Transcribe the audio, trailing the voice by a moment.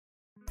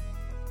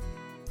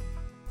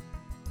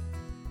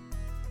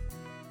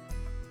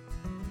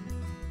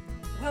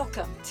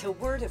Welcome to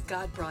Word of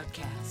God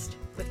Broadcast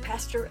with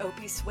Pastor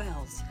Opie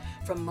Swails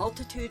from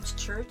Multitudes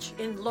Church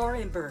in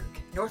Laurinburg,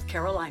 North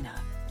Carolina.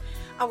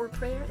 Our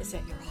prayer is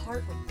that your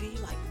heart would be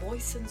like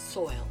moistened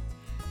soil,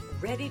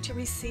 ready to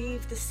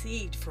receive the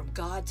seed from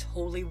God's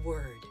holy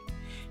word.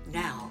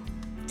 Now,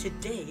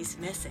 today's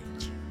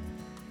message.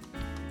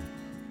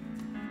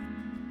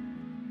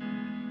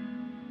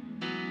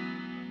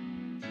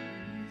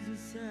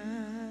 Jesus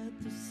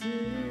at the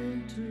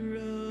center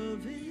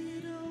of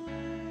it all.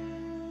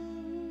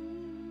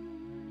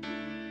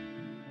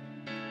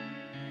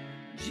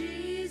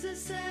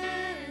 Jesus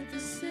at the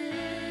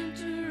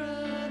center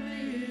of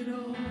it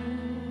all.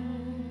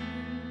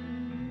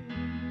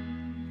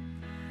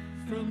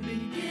 From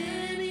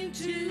beginning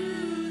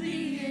to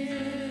the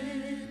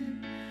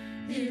end,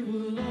 it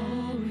will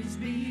always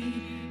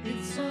be,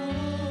 it's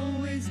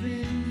always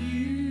been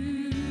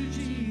you,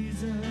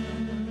 Jesus.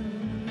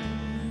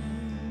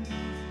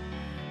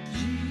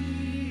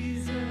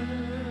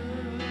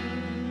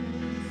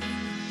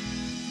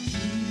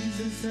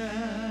 Jesus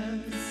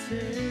at the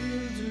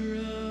center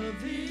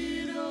of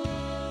it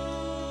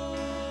all.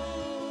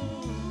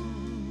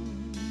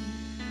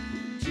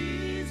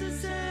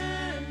 Jesus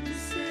at the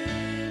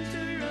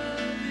center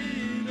of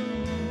it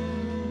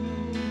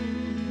all.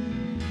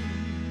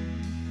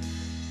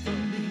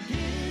 From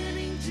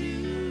beginning to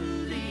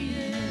the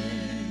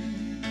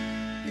end,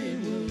 it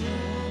will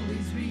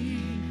always be,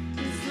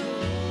 it's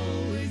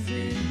always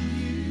in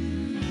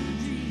you,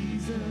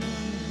 Jesus.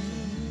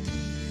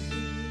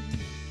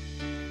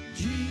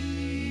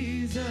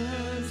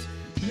 Jesus,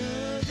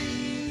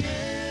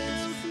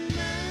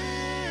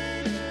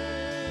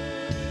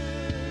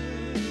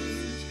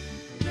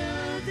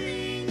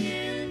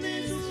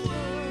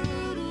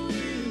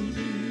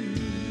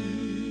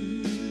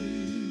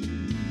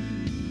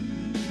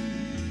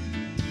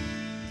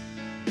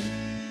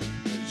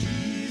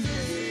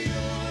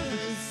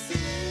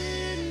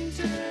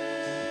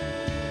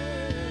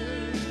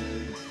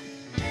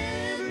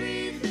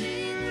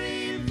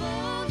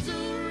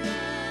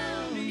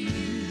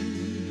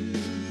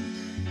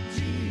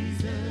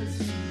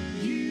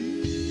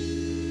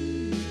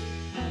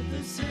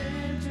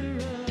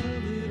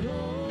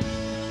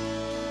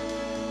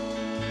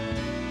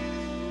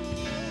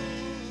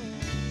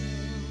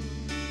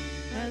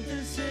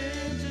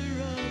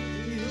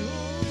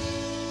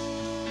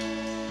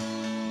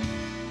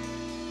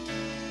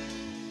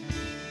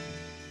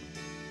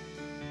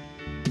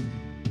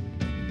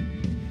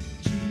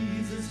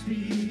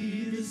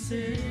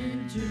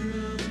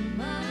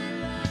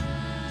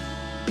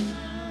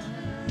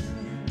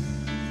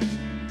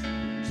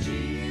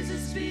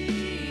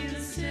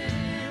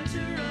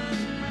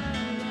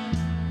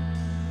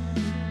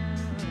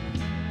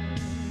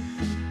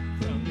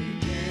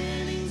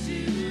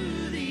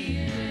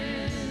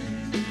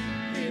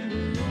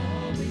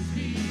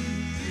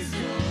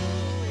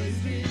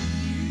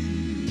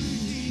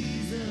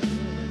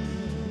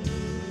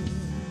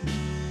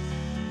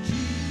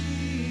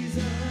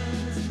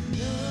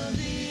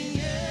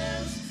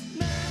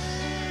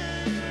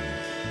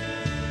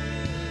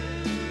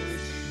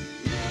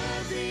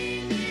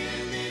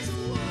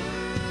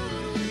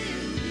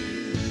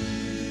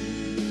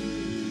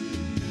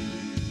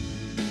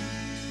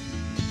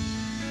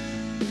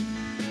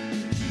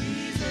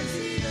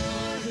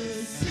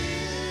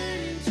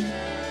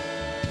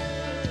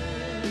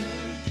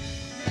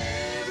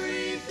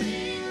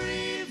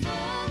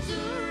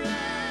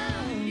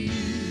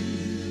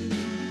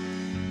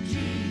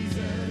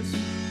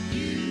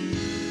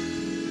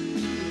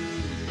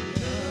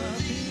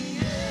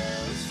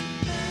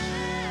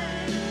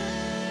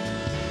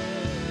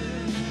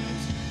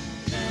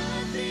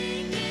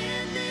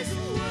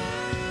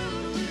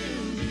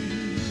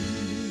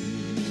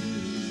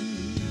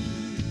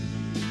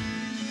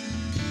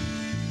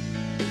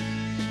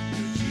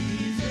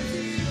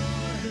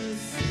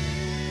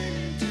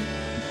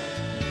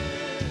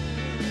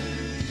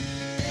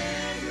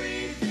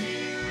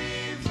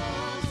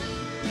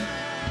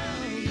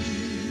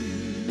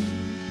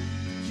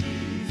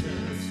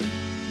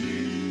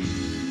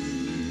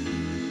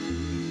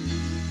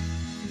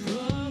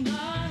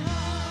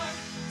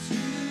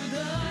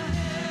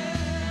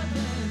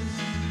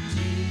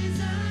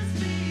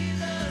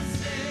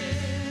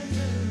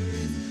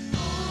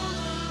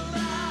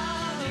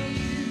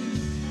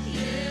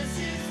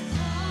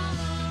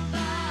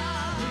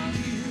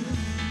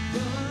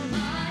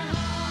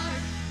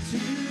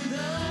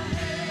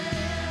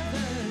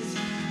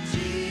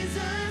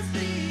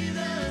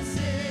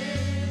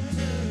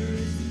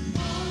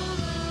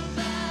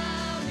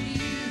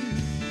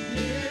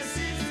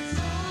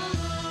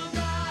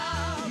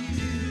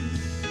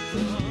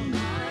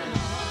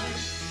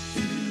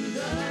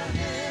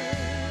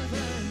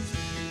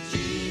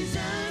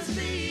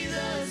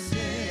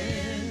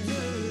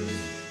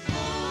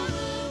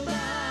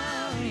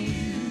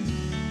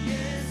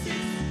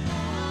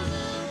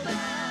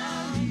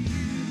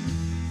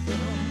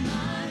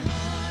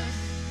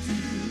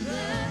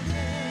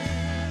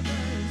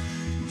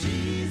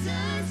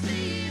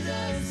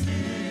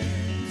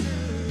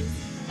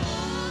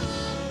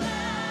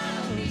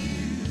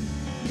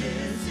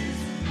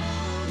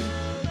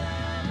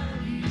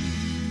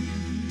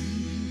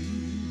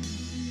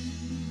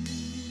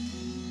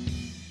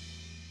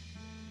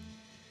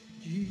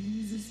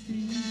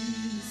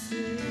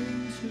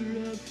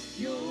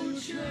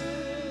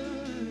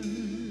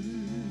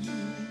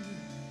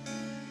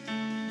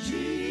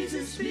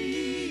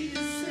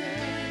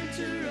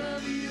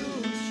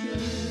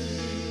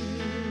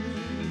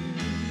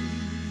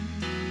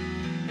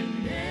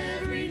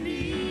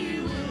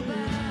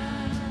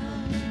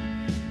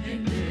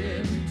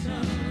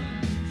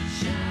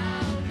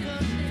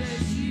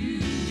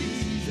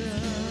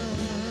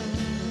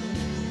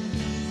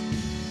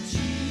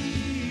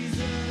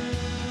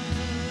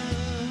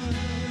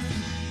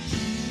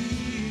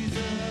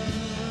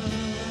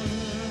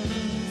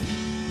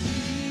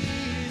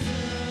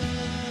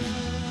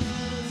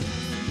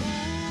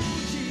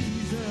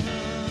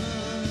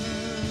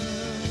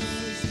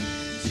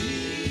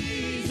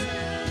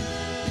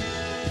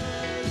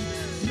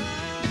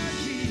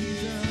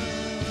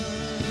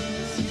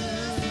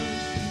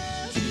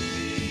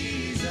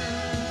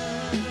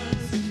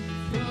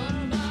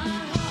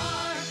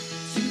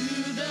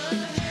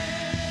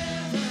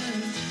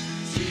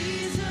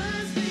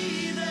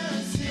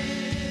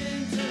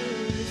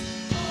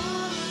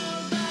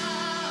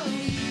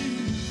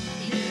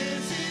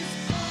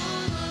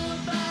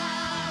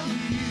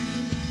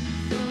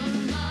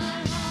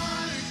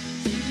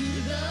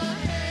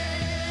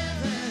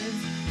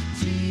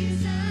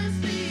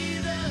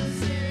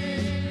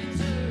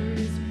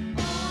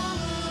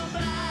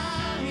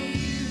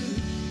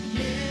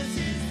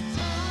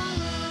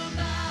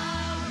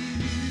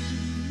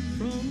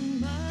 From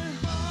my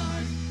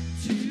heart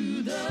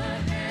to the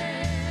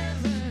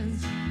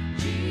heavens,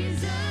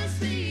 Jesus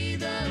be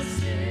the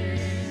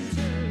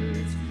center.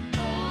 It's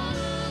all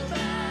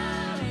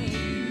about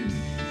you.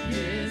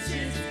 Yes,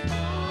 it's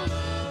all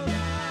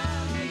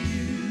about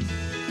you.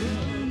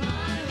 From my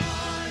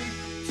heart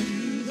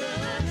to the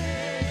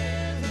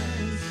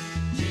heavens,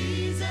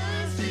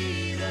 Jesus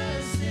be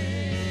the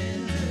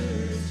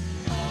center.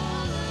 It's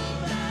all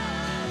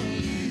about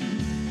you.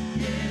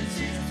 Yes,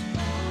 it's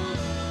all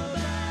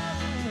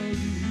about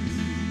you.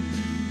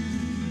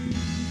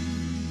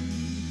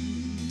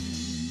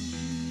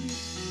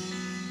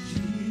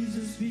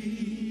 Jesus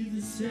be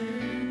the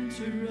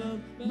center of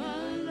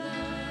my life.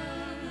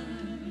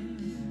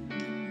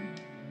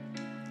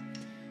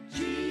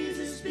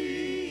 Jesus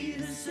be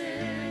the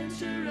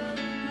center of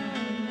my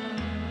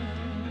life.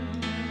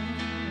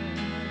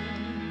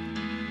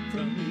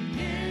 From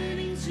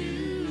beginning to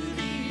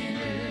the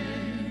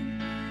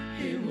end,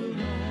 it will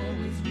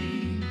always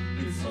be,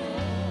 it's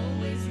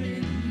always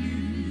been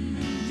you,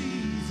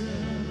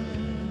 Jesus.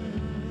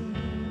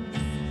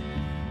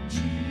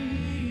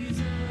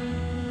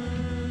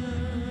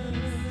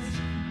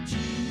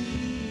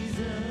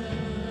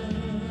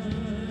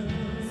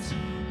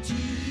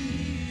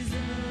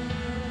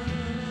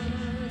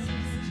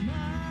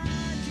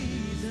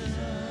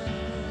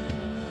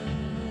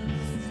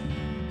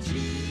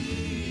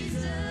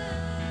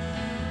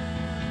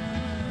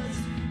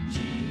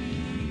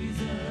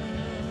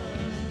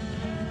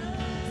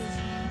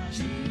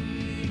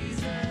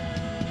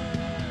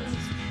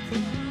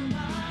 From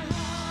my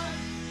heart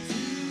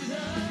to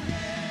the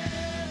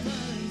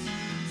heavens,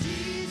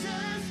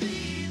 Jesus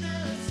be the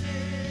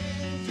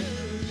center.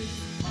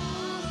 It's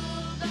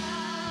all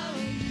about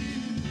you.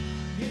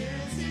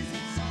 Yes,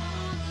 it's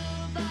all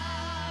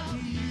about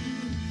you.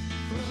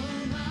 From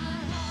my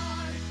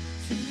heart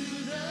to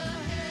the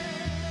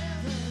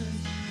heavens,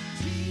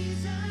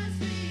 Jesus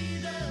be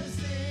the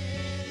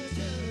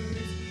center.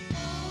 It's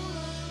all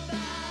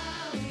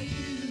about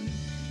you.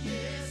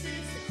 Yes,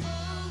 it's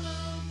all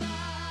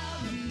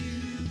about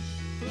you.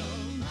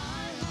 From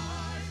my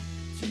heart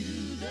to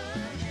the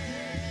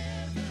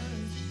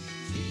heavens,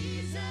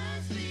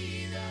 Jesus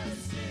be the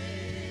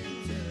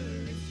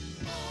center.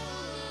 It's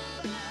all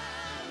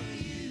about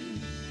you.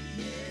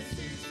 Yes,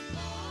 it's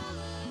all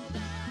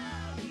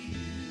about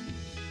you.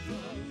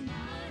 From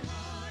my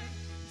heart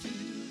to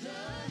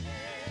the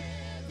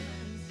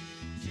heavens,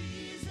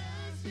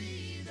 Jesus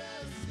be the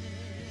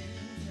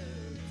center.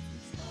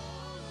 It's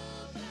all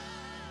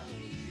about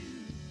you.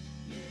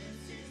 Yes,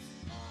 it's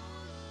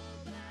all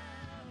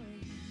about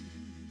you.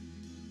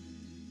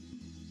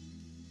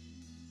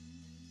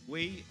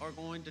 We are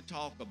going to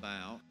talk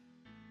about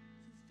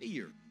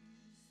fear.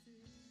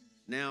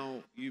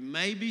 Now, you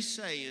may be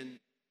saying,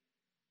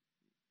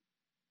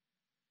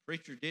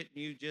 preacher, didn't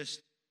you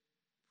just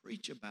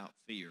preach about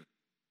fear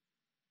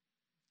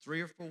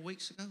 3 or 4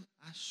 weeks ago?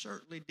 I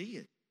certainly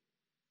did.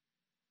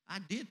 I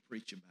did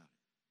preach about it.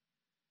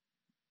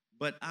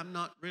 But I'm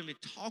not really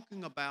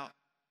talking about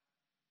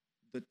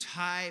the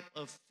type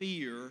of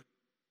fear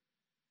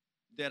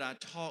that I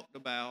talked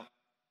about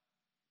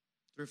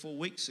 3 or 4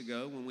 weeks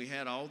ago when we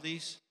had all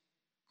these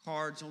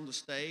cards on the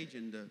stage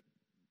and the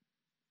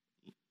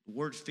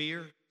word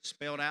fear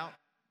spelled out,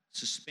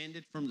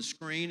 suspended from the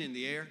screen in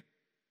the air.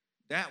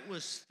 That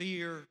was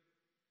fear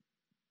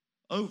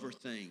over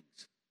things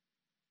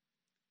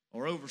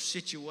or over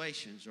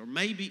situations or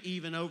maybe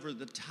even over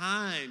the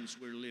times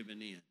we're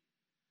living in,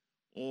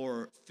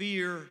 or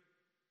fear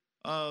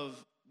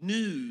of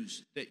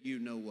news that you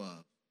know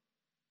of,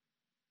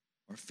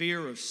 or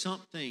fear of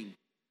something.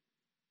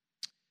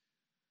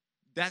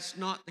 That's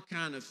not the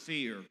kind of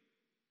fear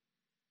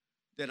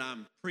that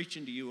I'm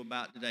preaching to you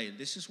about today. And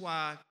this is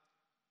why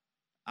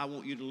I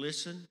want you to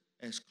listen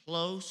as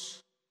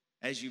close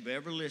as you've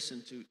ever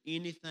listened to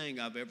anything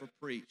I've ever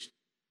preached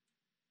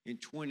in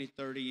 20,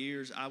 30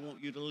 years. I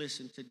want you to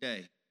listen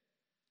today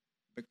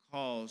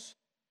because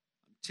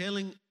I'm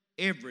telling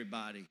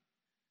everybody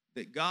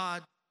that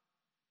God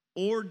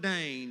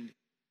ordained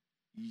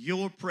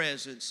your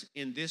presence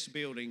in this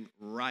building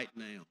right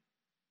now.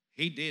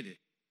 He did it.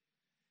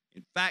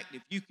 In fact,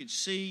 if you could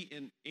see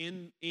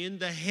in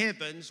the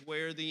heavens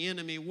where the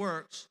enemy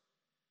works,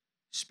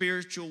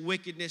 spiritual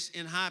wickedness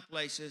in high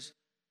places,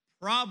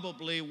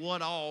 probably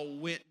what all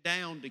went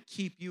down to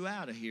keep you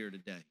out of here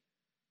today.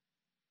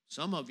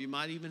 Some of you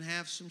might even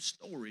have some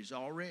stories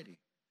already,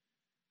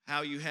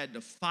 how you had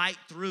to fight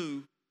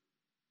through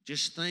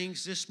just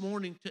things this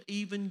morning to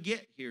even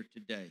get here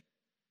today.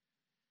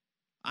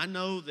 I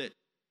know that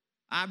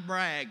I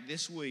bragged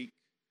this week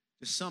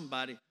to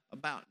somebody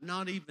about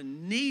not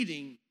even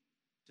needing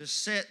to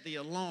set the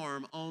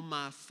alarm on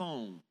my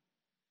phone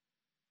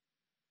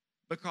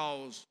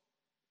because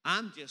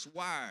I'm just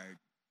wired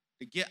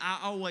to get. I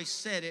always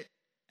set it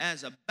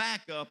as a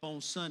backup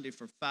on Sunday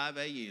for 5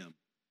 a.m.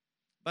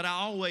 But I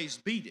always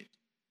beat it.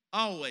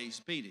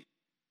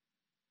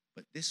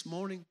 But this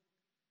morning,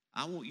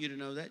 I want you to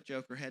know that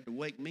joker had to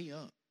wake me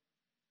up.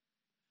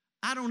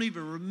 I don't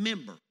even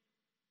remember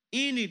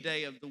any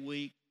day of the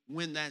week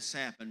when that's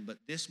happened. But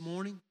this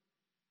morning,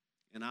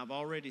 and I've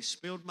already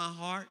spilled my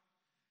heart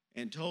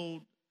and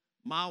told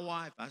my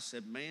wife, I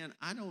said, man,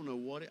 I don't know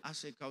what I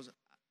said, because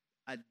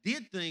I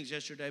did things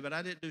yesterday, but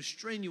I didn't do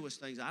strenuous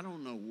things. I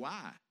don't know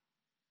why.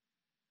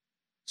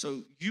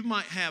 So you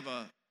might have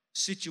a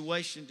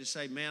situation to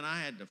say, man, I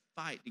had to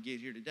fight to get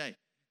here today.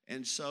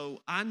 And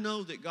so I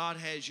know that God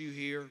has you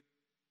here.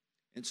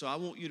 And so I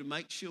want you to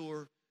make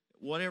sure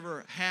that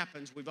whatever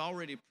happens, we've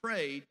already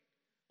prayed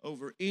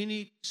over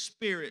any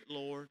spirit,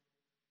 Lord,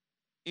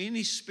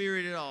 any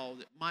spirit at all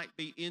that might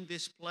be in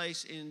this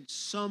place, in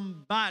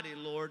somebody,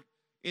 Lord,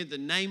 in the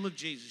name of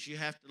Jesus. You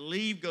have to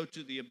leave, go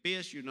to the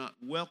abyss. You're not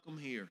welcome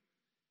here.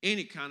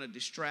 Any kind of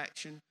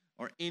distraction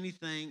or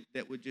anything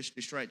that would just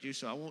distract you.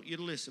 So I want you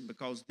to listen,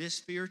 because this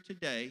fear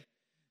today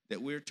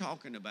that we're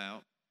talking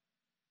about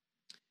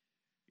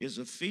is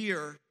a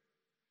fear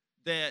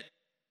that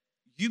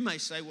you may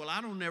say, well,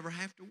 I don't never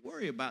have to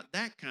worry about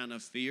that kind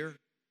of fear.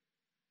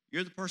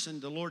 You're the person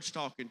the Lord's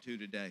talking to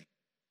today.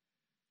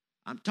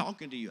 I'm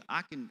talking to you.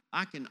 I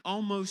can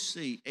almost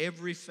see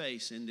every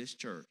face in this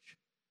church.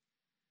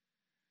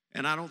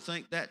 And I don't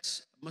think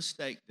that's a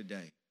mistake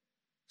today.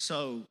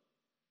 So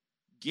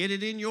get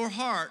it in your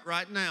heart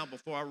right now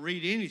before I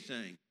read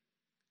anything,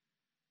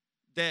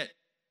 that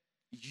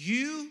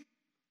you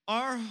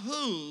are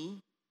who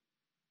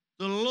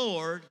the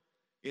Lord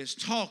is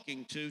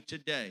talking to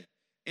today.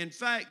 In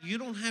fact, you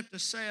don't have to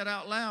say it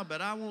out loud,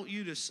 but I want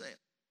you to say it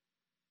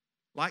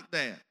like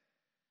that.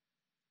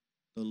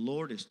 The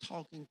Lord is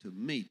talking to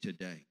me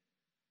today.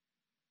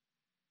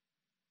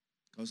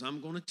 Because I'm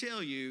going to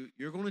tell you,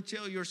 you're going to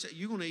tell yourself,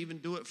 you're going to even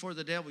do it for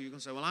the devil. You're going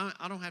to say, well,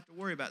 I don't have to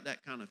worry about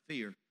that kind of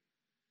fear.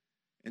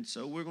 And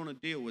so we're going to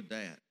deal with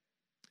that.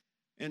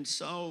 And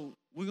so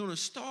we're going to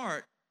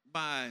start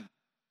by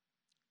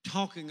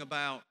talking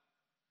about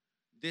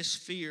this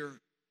fear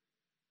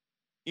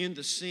in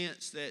the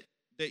sense that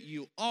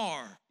you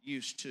are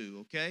used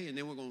to, okay? And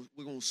then we're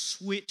going to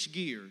switch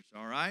gears,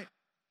 all right?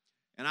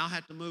 And I'll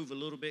have to move a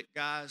little bit,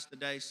 guys,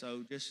 today,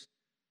 so just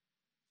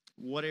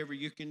whatever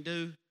you can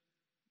do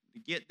to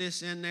get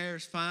this in there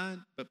is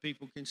fine, but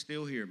people can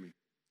still hear me.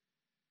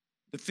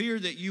 The fear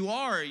that you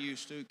are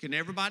used to, can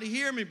everybody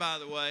hear me, by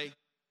the way?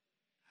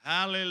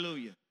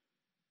 Hallelujah.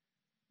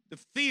 The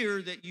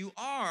fear that you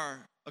are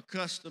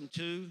accustomed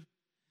to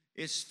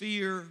is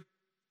fear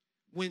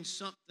when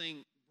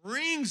something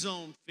brings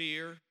on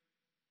fear,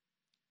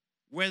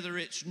 whether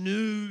it's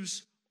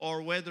news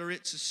or whether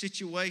it's a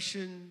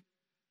situation,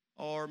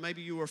 or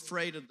maybe you were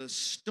afraid of the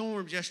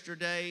storms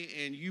yesterday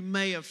and you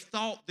may have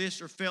thought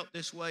this or felt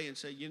this way and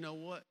say, you know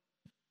what,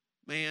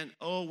 man,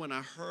 when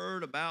I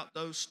heard about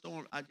those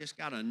storms, I just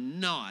got a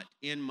knot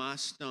in my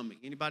stomach.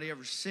 Anybody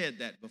ever said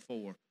that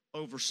before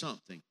over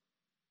something?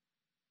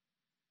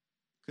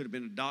 Could have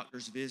been a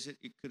doctor's visit.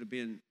 It could have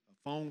been a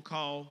phone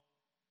call.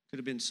 Could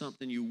have been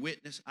something you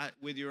witnessed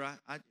with your eye.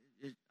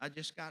 I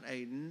just got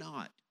a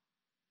knot.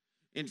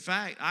 In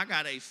fact, I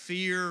got a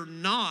fear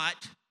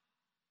knot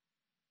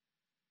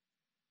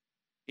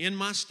in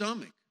my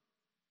stomach.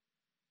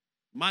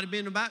 Might have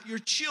been about your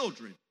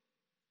children.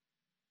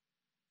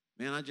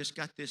 Man, I just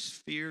got this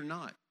fear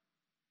knot.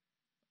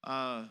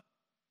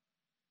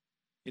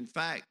 In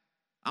fact,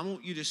 I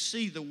want you to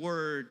see the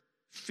word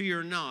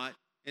fear not,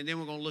 and then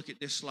we're going to look at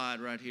this slide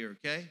right here,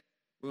 okay?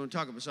 We're going to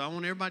talk about, so I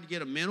want everybody to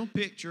get a mental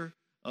picture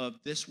of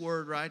this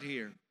word right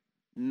here.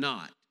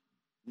 Not.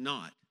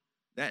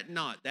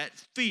 That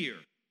fear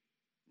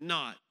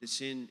not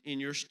that's in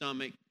your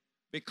stomach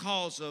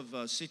because of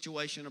a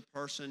situation, a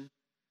person,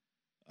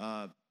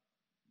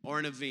 or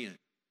an event.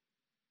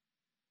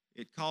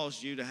 It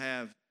caused you to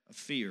have a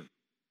fear,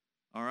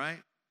 all right?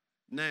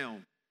 Now,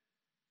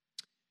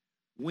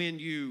 when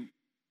you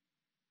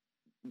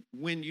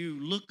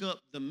look up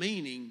the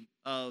meaning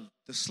of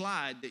the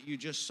slide that you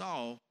just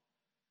saw,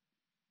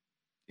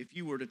 if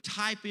you were to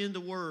type in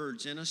the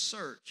words in a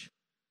search,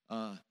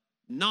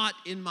 not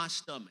in my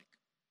stomach.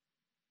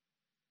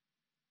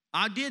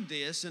 I did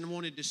this and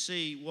wanted to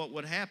see what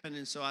would happen,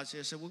 and so I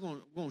said we're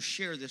going to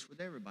share this with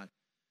everybody.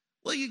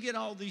 Well, you get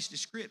all these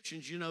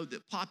descriptions,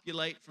 that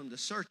populate from the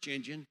search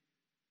engine.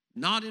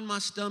 Not in my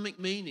stomach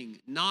meaning,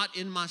 not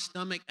in my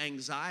stomach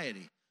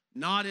anxiety,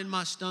 not in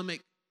my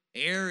stomach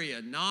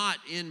area, not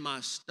in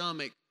my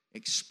stomach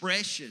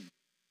expression,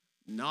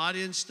 not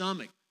in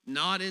stomach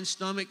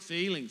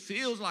feeling,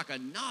 feels like a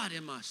knot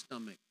in my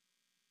stomach,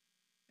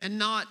 and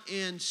not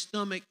in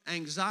stomach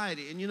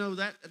anxiety. And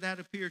that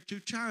appeared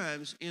 2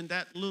 times in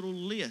that little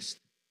list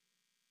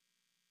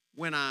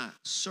when I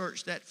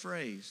searched that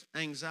phrase,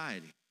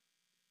 anxiety.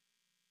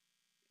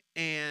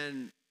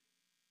 And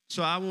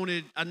so I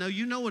know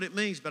you know what it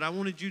means, but I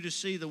wanted you to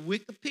see the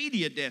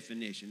Wikipedia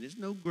definition. There's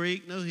no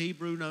Greek, no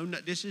Hebrew, no,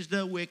 this is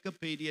the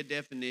Wikipedia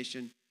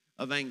definition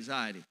of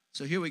anxiety.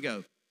 So here we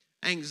go.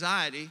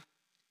 Anxiety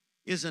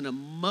is an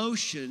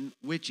emotion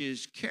which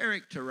is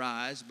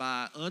characterized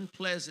by an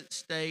unpleasant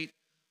state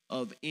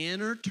of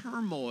inner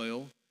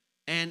turmoil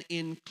and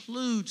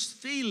includes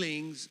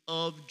feelings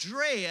of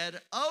dread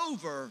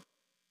over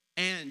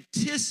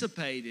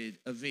anticipated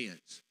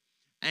events.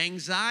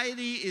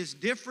 Anxiety is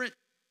different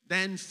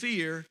than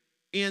fear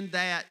in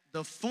that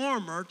the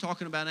former,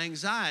 talking about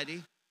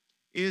anxiety,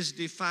 is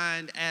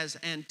defined as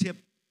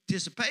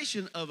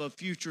anticipation of a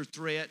future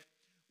threat,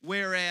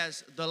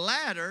 whereas the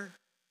latter,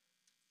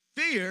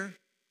 fear,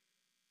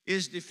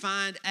 is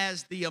defined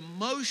as the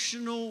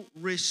emotional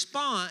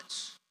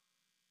response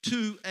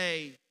to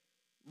a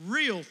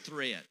real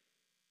threat.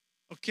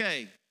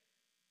 Okay,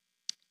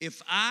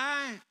 if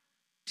I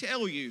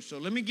tell you, so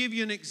let me give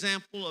you an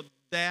example of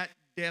that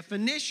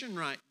definition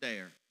right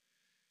there.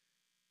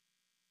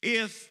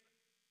 If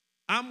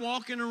I'm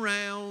walking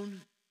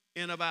around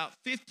and about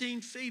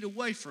 15 feet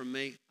away from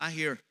me, I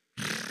hear,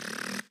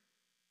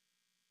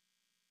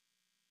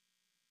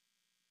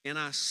 and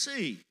I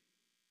see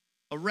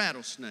a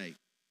rattlesnake.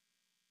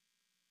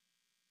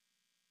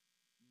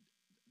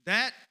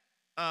 That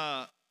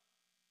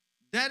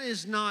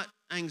is not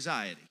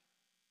anxiety.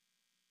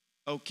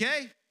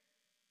 Okay?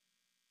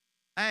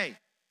 Hey,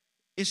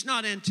 it's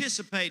not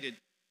anticipated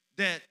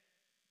that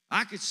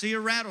I could see a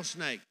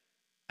rattlesnake.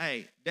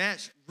 Hey,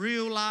 that's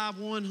real live,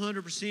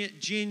 100%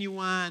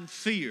 genuine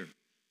fear.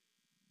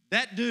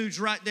 That dude's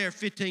right there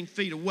 15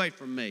 feet away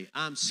from me.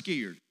 I'm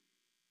scared.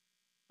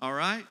 All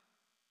right?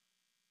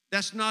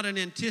 That's not an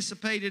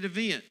anticipated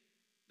event.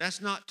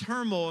 That's not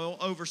turmoil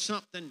over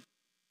something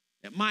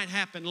that might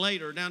happen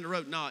later down the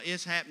road. No,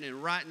 it's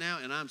happening right now,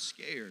 and I'm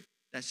scared.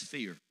 That's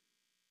fear.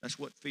 That's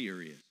what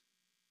fear is.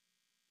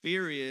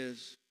 Fear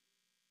is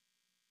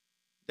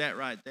that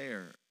right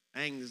there.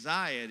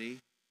 Anxiety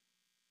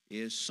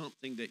is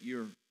something that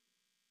you're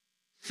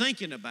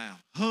thinking about.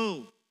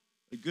 Oh,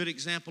 a good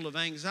example of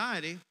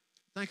anxiety.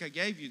 I think I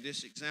gave you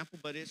this example,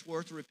 but it's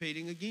worth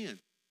repeating again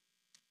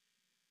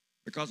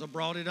because I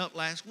brought it up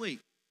last week.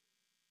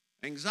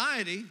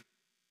 Anxiety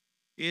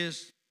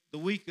is the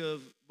week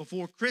of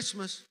before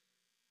Christmas.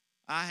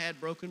 I had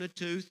broken a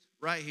tooth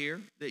right here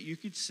that you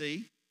could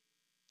see,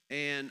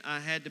 and I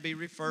had to be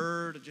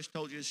referred. I just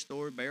told you the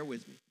story. Bear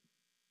with me.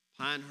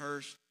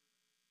 Pinehurst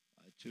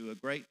to a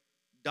great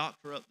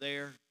doctor up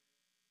there,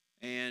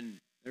 and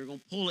they're going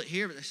to pull it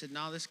here, but they said,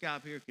 no, this guy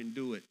up here can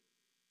do it,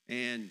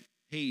 and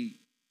he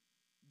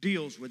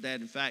deals with that.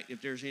 In fact,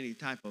 if there's any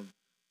type of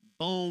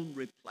bone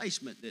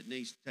replacement that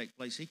needs to take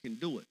place, he can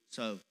do it.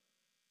 So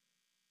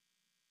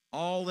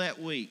all that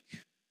week,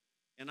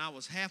 and I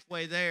was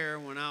halfway there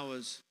when I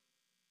was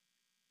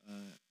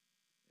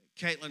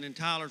Caitlin and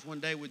Tyler's one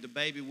day with the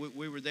baby.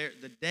 We were there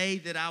the day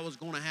that I was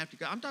going to have to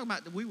go. I'm talking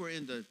about that we were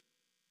in the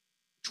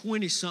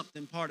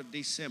 20-something part of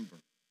December.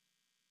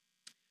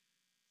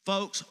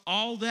 Folks,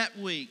 all that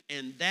week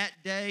and that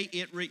day,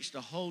 it reached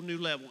a whole new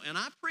level. And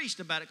I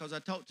preached about it because I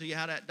talked to you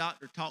how that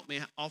doctor talked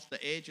me off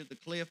the edge of the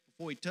cliff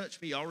before he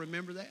touched me. Y'all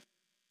remember that?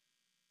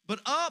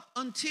 But up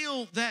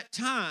until that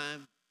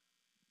time,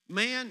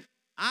 man,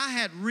 I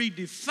had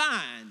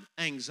redefined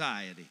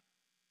anxiety.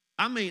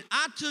 I mean,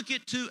 I took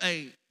it to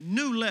a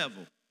new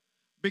level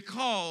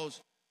because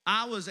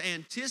I was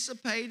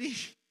anticipating,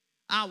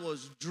 I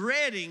was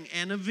dreading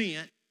an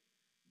event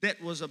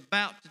that was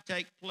about to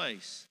take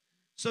place.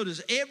 So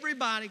does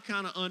everybody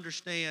kind of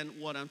understand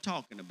what I'm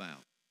talking about?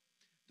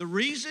 The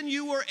reason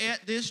you were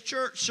at this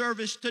church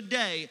service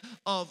today,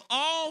 of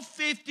all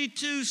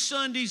 52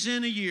 Sundays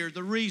in a year,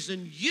 the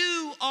reason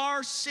you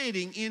are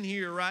sitting in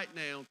here right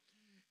now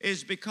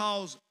is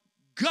because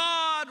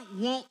God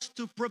wants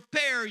to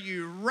prepare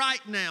you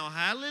right now,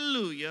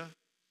 hallelujah,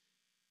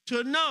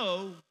 to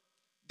know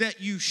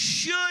that you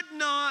should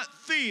not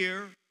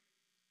fear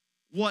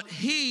what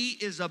He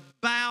is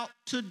about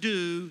to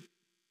do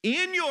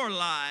in your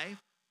life,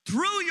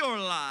 through your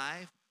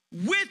life,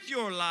 with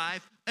your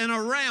life, and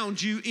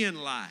around you in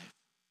life.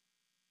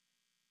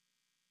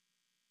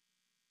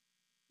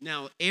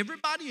 Now,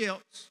 everybody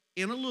else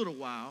in a little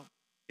while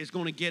is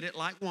going to get it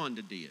like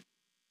Wanda did.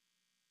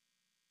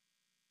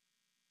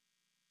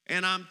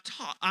 And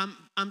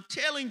I'm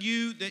telling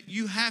you that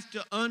you have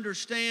to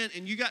understand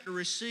and you got to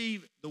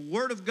receive the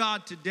Word of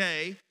God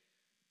today,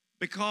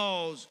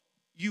 because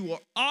you are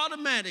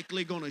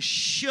automatically going to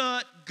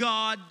shut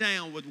God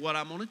down with what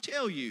I'm going to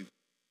tell you.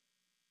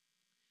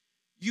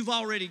 You've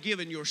already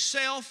given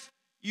yourself,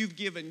 you've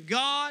given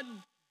God,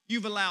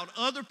 you've allowed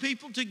other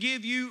people to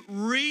give you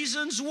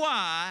reasons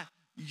why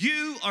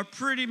you are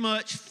pretty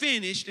much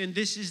finished, and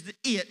this is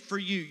it for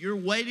you. You're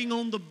waiting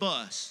on the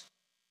bus.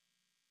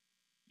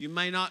 You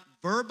may not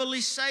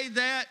verbally say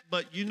that,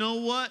 but you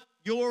know what?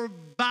 Your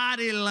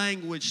body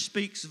language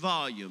speaks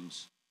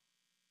volumes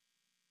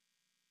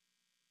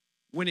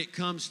when it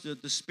comes to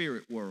the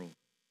spirit world.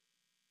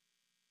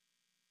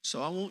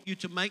 So I want you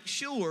to make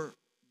sure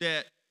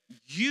that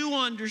you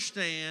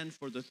understand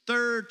for the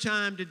third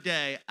time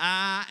today,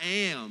 I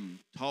am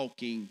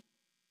talking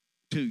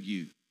to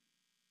you.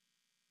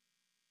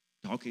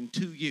 Talking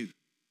to you.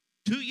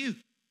 To you.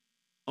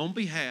 On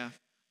behalf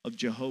of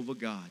Jehovah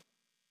God.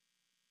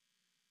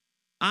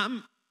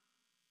 I'm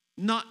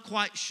not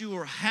quite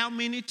sure how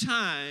many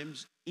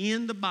times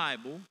in the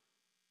Bible,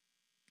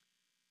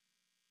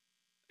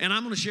 and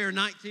I'm going to share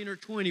 19 or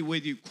 20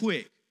 with you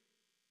quick,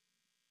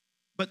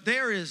 but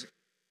there is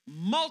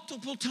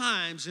multiple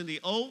times in the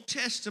Old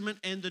Testament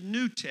and the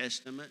New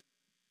Testament,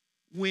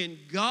 when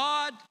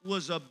God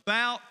was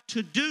about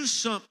to do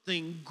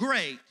something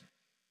great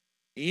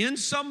in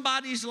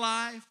somebody's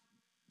life,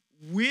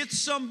 with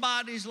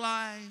somebody's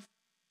life,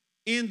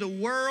 in the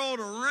world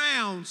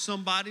around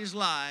somebody's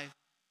life,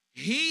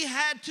 he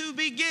had to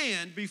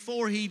begin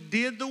before he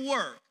did the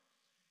work.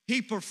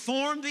 He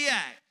performed the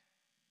act.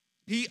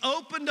 He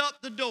opened up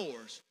the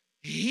doors.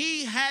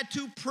 He had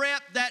to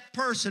prep that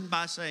person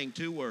by saying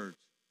 2 words.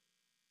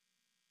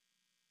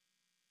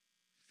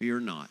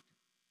 Fear not.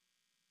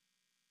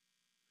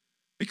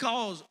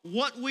 Because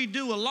what we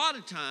do a lot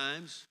of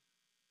times,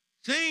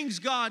 things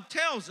God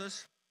tells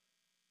us,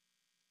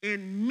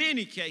 in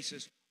many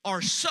cases,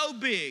 are so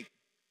big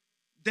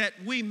that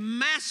we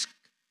mask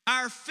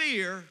our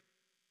fear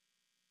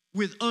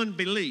with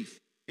unbelief.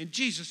 And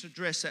Jesus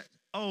addressed that,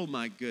 oh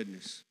my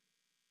goodness,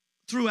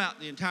 throughout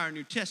the entire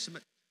New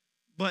Testament.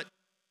 But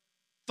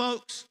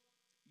folks,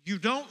 you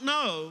don't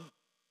know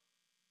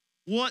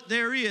what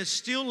there is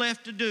still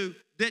left to do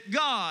that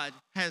God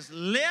has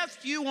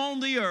left you on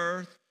the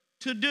earth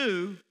to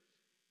do,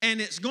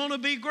 and it's going to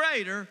be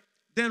greater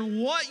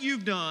than what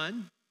you've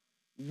done,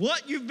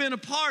 what you've been a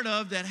part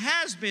of that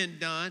has been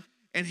done.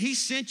 And he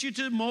sent you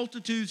to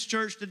Multitudes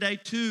Church today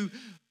to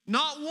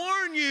not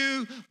warn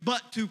you,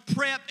 but to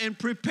prep and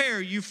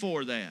prepare you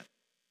for that.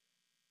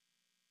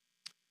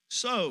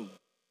 So,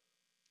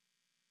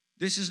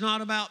 this is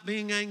not about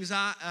being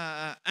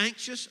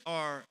anxious,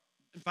 or,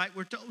 in fact,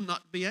 we're told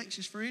not to be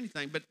anxious for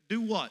anything, but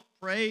do what?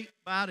 Pray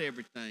about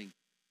everything.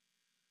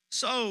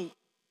 So,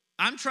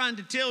 I'm trying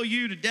to tell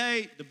you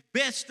today, the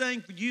best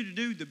thing for you to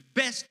do, the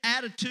best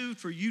attitude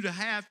for you to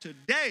have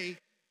today,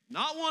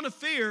 not one of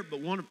fear,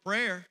 but one of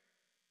prayer.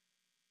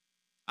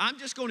 I'm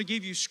just going to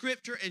give you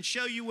scripture and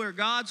show you where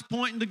God's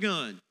pointing the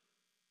gun.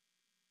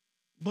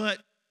 But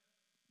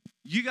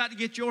you got to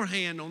get your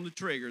hand on the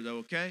trigger, though,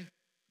 okay?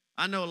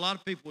 I know a lot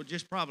of people would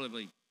just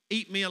probably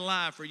eat me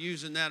alive for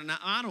using that, and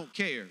I don't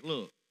care.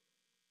 Look,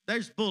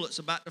 there's bullets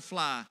about to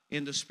fly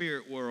in the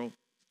spirit world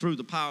through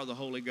the power of the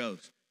Holy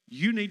Ghost.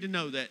 You need to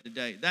know that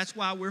today. That's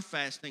why we're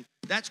fasting.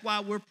 That's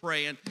why we're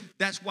praying.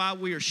 That's why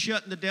we are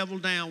shutting the devil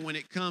down when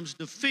it comes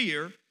to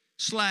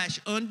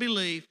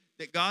fear/unbelief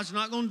that God's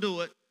not going to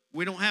do it.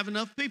 We don't have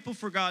enough people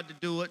for God to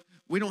do it.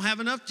 We don't have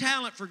enough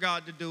talent for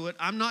God to do it.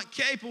 I'm not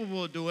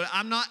capable of doing it.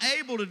 I'm not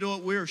able to do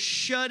it. We're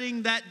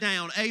shutting that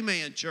down.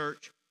 Amen,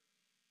 church.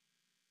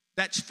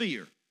 That's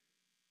fear.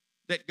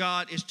 That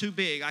God is too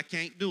big. I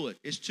can't do it.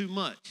 It's too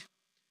much.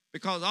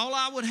 Because all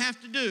I would have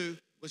to do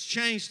was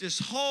change this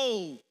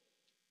whole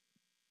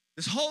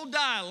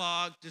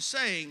dialogue to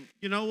saying,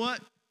 you know what?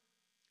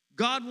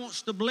 God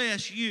wants to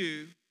bless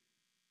you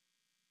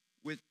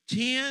with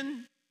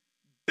 $10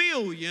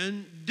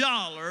 billion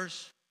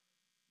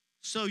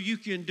so you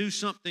can do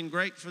something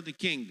great for the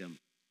kingdom.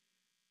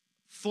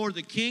 For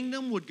the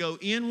kingdom would go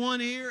in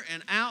one ear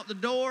and out the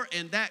door,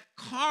 and that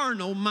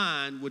carnal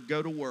mind would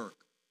go to work.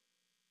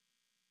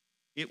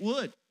 It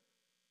would.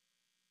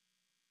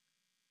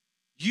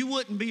 You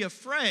wouldn't be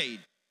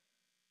afraid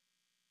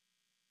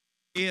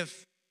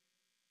if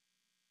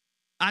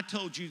I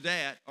told you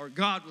that, or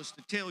God was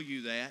to tell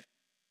you that.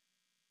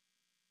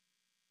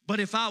 But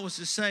if I was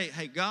to say,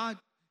 hey, God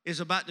is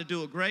about to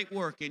do a great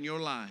work in your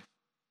life,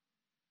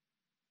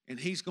 and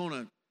he's going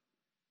to,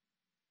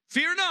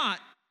 fear not,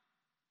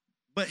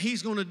 but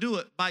he's going to do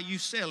it by you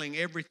selling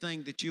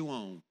everything that you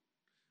own.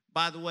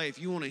 By the way, if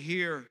you want to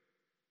hear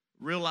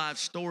real life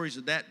stories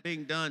of that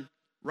being done,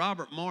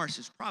 Robert Morris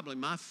is probably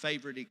my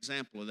favorite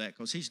example of that,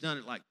 because he's done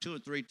it like 2 or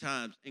 3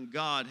 times, and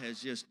God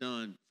has just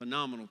done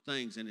phenomenal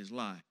things in his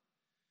life.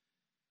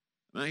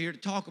 I'm not here to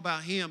talk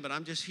about him, but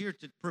I'm just here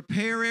to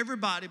prepare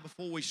everybody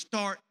before we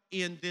start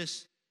in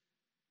this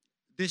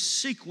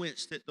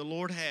sequence that the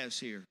Lord has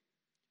here.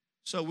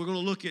 So we're going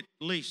to look at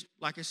least,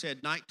 like I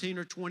said, 19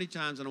 or 20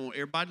 times, and I want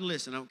everybody to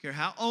listen. I don't care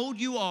how old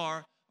you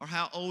are or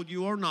how old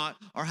you are not,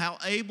 or how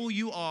able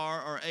you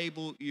are or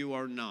able you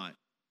are not.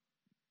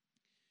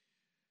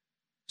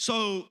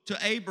 So to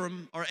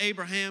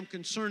Abraham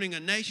concerning a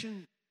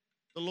nation,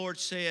 the Lord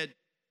said,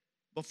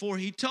 before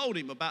he told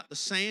him about the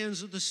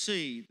sands of the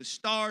sea, the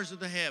stars of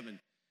the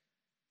heaven,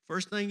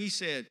 first thing he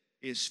said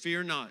is,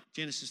 fear not.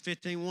 Genesis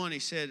 15:1, he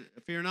said,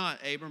 fear not,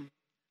 Abram,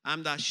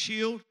 I'm thy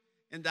shield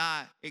and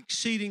thy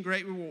exceeding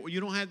great reward.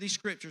 You don't have these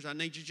scriptures. I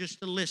need you just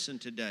to listen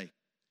today.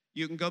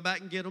 You can go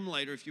back and get them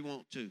later if you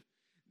want to.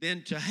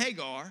 Then to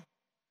Hagar,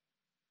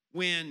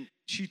 when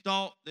she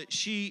thought that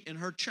she and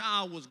her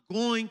child was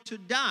going to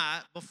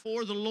die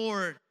before the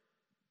Lord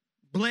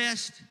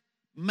blessed,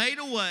 made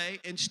a way,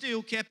 and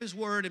still kept his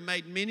word and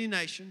made many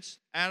nations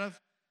out of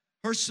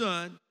her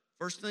son,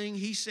 first thing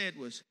he said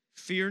was,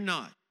 fear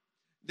not.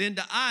 Then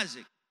to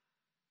Isaac,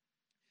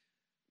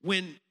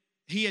 when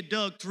he had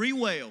dug 3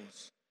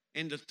 wells,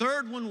 and the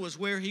third one was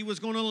where he was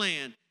going to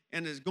land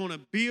and is going to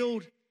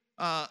build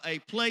a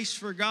place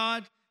for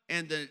God,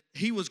 and that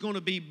he was going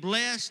to be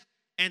blessed,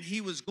 and he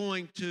was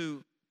going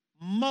to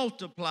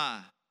multiply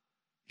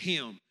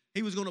him.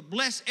 He was going to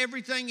bless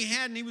everything he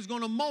had, and he was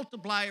going to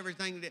multiply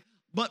everything he did.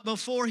 But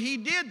before he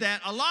did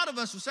that, a lot of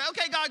us would say,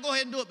 okay, God, go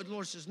ahead and do it. But the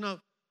Lord says, no,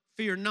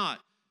 fear not.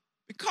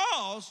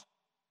 Because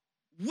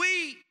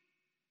we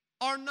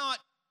are not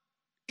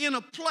in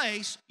a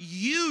place,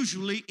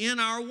 usually in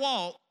our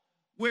walk,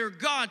 where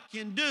God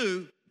can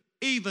do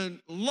even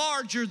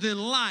larger than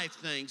life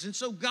things. And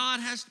so God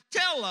has to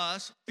tell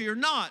us, fear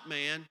not,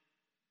 man.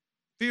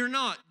 Fear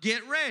not.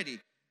 Get ready.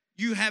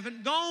 You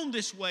haven't gone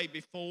this way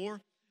before,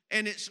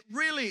 and it's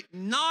really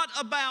not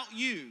about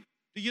you.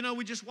 You know,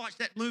 we just watched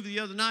that movie the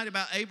other night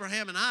about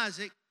Abraham and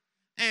Isaac,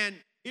 and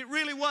it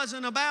really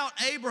wasn't about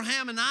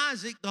Abraham and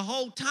Isaac the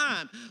whole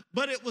time,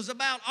 but it was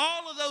about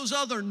all of those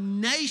other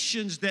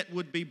nations that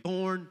would be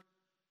born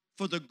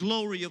for the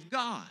glory of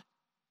God.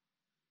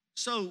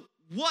 So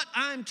what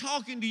I'm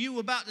talking to you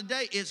about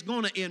today is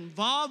going to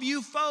involve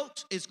you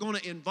folks. It's going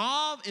to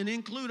involve and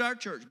include our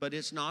church, but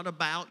it's not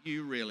about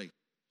you really.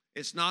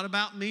 It's not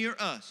about me or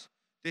us.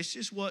 This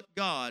is what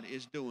God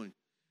is doing.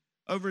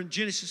 Over in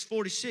Genesis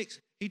 46,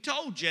 he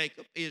told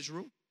Jacob,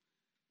 Israel,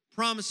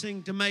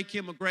 promising to make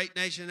him a great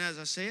nation, as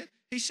I said.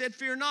 He said,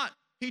 fear not.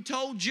 He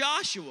told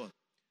Joshua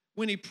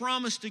when he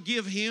promised to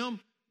give him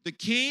the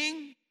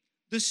king,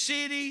 the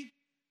city,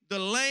 the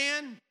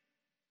land,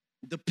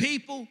 the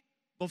people.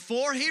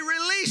 Before he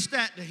released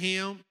that to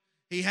him,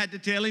 he had to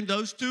tell him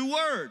those two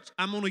words.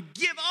 I'm going to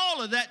give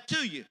all of that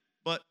to you,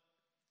 but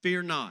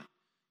fear not.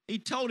 He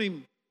told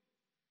him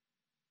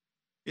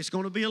it's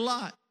going to be a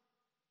lot.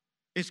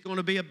 It's going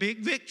to be a big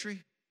victory.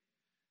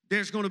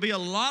 There's going to be a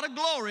lot of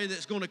glory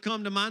that's going to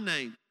come to my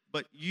name,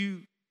 but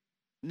you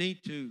need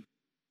to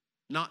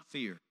not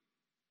fear.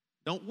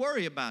 Don't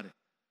worry about it.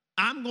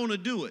 I'm going to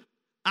do it.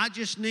 I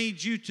just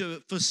need you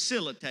to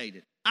facilitate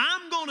it.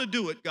 I'm going to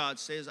do it, God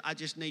says. I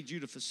just need you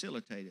to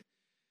facilitate it.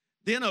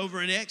 Then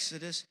over in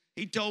Exodus,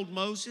 he told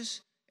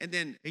Moses, and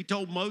then he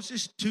told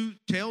Moses to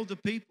tell the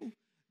people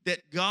that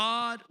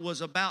God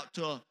was about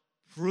to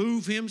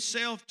prove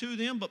himself to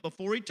them. But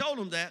before he told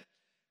them that,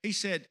 he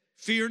said,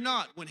 fear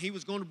not, when he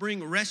was going to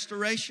bring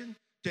restoration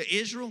to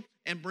Israel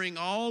and bring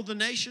all the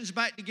nations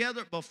back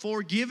together.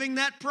 Before giving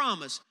that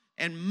promise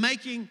and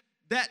making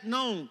that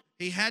known,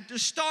 he had to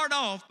start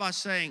off by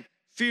saying,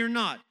 fear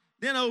not.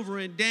 Then over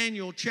in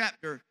Daniel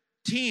chapter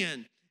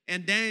 10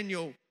 and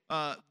Daniel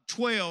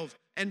 12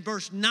 and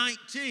verse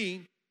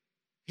 19,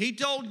 he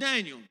told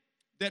Daniel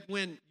that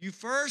when you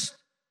first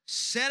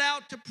set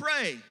out to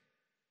pray,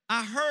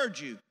 I heard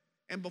you.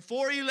 And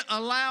before he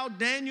allowed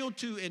Daniel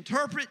to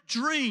interpret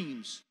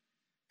dreams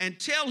and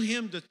tell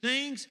him the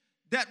things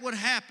that would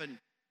happen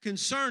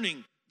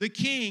concerning the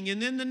king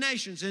and then the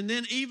nations and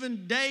then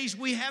even days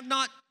we have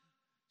not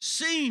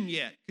seen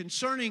yet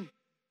concerning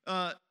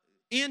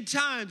end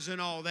times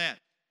and all that,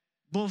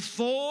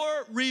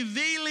 before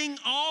revealing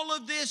all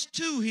of this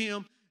to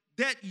him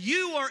that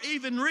you are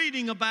even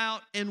reading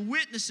about and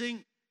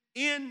witnessing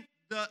in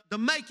the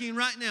making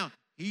right now,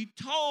 he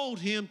told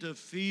him to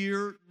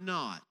fear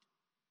not.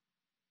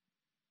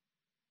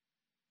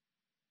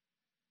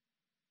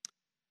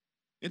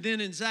 And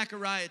then in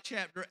Zechariah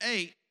chapter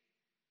 8,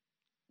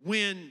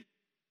 when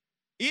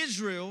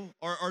Israel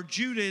or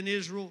Judah and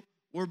Israel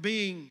were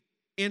being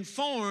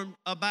informed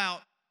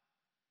about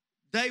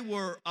they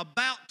were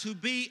about to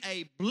be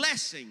a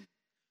blessing,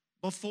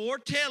 before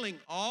telling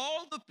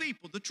all the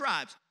people, the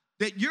tribes,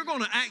 that you're going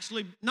to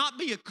actually not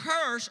be a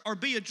curse or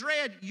be a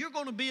dread, you're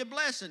going to be a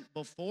blessing.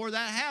 Before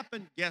that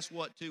happened, guess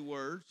what? 2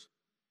 words.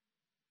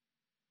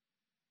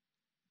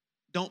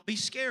 Don't be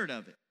scared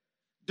of it.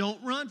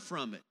 Don't run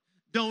from it.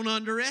 Don't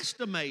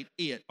underestimate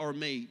it or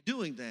me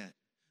doing that.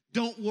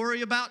 Don't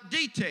worry about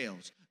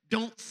details.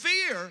 Don't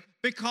fear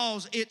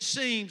because it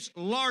seems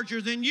larger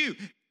than you.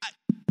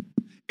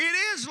 It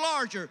is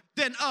larger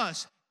than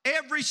us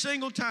every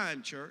single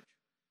time, church.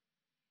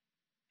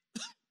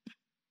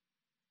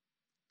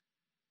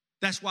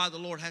 That's why the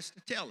Lord has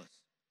to tell us.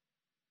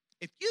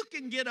 If you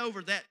can get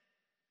over that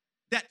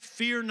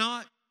fear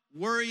not,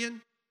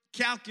 worrying,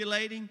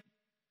 calculating,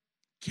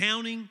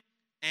 counting,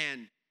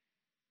 and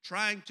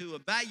trying to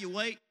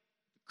evaluate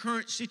the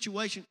current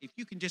situation, if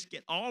you can just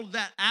get all of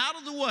that out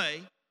of the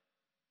way,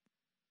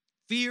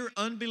 fear,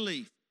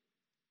 unbelief,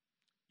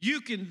 you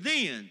can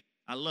then,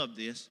 I love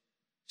this,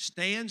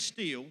 stand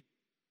still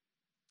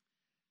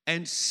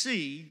and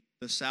see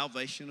the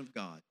salvation of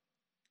God.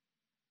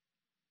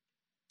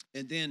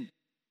 And then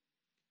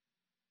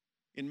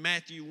in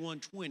Matthew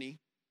 1:20,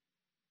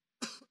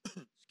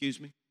 excuse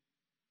me,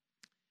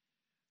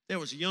 there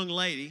was a young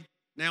lady.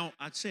 Now,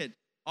 I said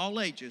all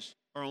ages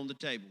are on the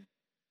table.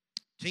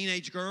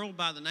 Teenage girl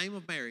by the name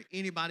of Mary.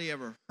 Anybody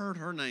ever heard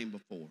her name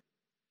before?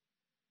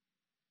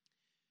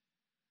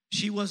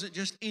 She wasn't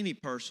just any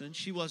person.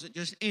 She wasn't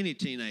just any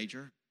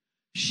teenager.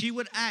 She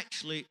would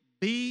actually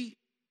be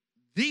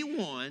the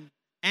one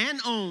and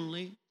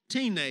only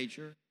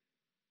teenager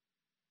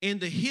in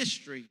the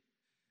history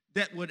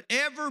that would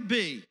ever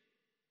be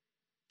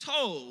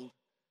told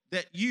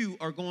that you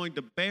are going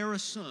to bear a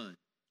son.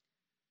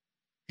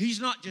 He's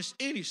not just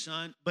any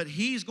son, but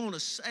he's going to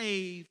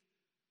save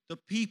the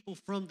people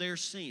from their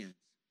sins.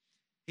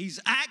 He's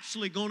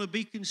actually going to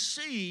be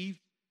conceived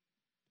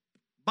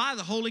by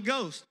the Holy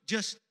Ghost,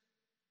 just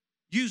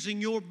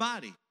using your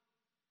body.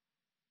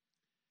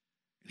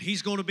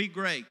 He's going to be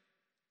great,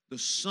 the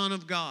Son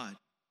of God.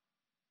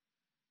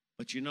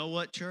 But you know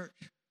what, church?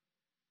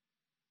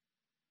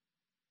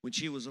 When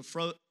she was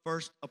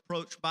first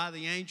approached by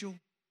the angel,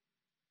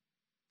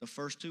 the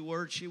first two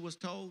words she was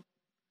told,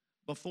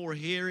 before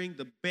hearing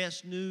the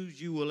best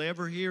news you will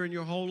ever hear in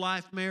your whole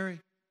life, Mary,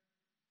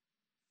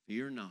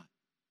 fear not.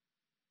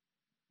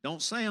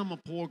 Don't say I'm a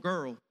poor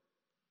girl.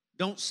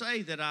 Don't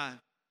say that I'm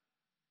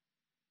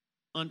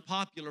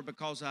unpopular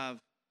because I've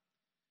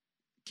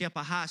kept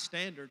a high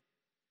standard,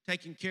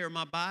 taking care of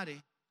my body.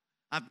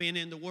 I've been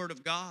in the Word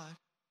of God.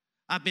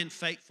 I've been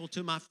faithful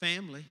to my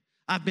family.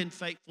 I've been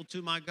faithful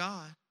to my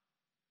God.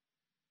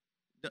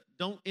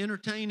 Don't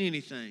entertain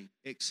anything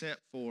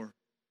except for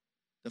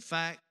the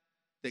fact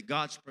that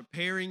God's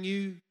preparing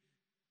you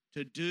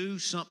to do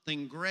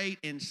something great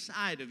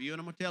inside of you. And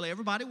I'm going to tell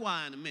everybody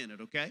why in a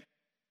minute, okay?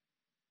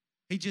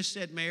 He just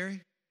said,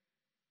 Mary,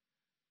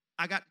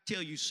 I got to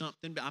tell you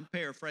something. I'm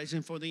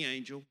paraphrasing for the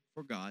angel,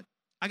 for God.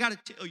 I got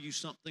to tell you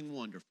something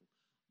wonderful.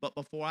 But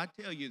before I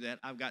tell you that,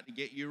 I've got to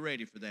get you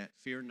ready for that.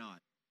 Fear not.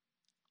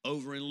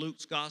 Over in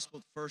Luke's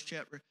gospel, the first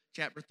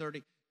chapter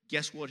 30,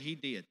 guess what he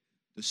did?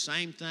 The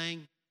same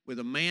thing with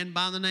a man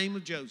by the name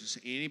of Joseph.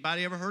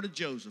 Anybody ever heard of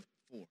Joseph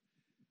before?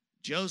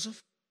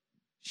 Joseph,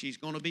 she's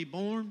going to be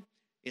born.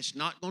 It's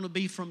not going to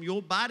be from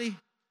your body.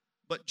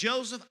 But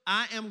Joseph,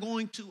 I am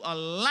going to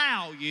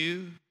allow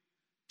you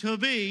to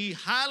be,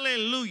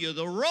 hallelujah,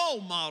 the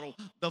role model,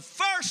 the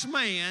first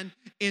man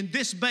in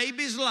this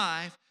baby's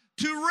life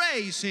to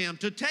raise him,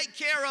 to take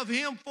care of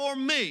him for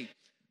me.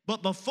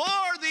 But before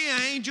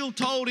the angel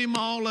told him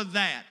all of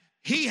that,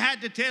 he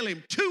had to tell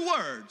him two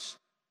words,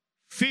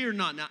 fear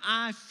not. Now,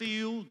 I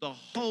feel the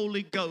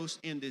Holy Ghost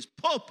in this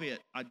pulpit.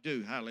 I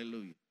do,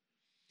 hallelujah.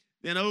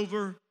 Then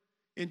over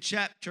in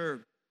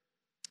chapter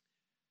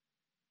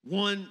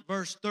 1,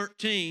 verse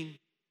 13,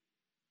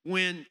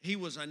 when he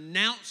was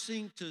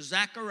announcing to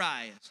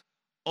Zacharias,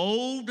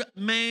 old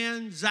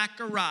man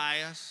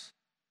Zacharias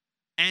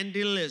and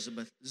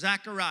Elizabeth.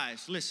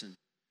 Zacharias, listen,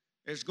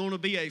 there's going to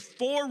be a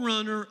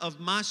forerunner of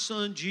my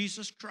son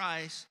Jesus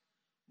Christ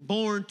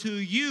born to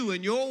you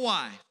and your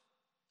wife.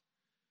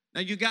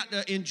 Now you got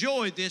to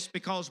enjoy this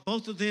because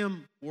both of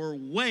them were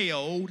way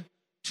old,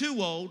 too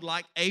old,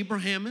 like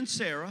Abraham and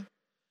Sarah,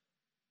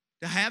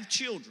 to have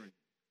children.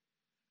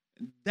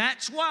 And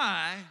that's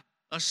why,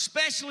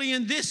 especially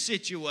in this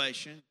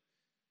situation,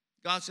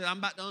 God said, I'm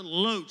about to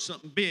unload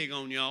something big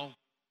on y'all.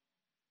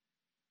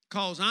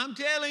 Because I'm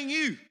telling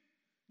you,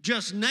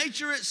 just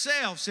nature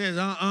itself says,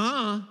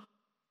 nuh-uh.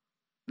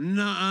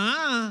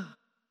 And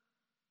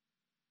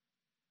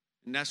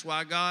that's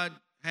why God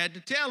had to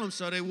tell them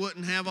so they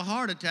wouldn't have a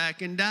heart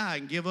attack and die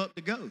and give up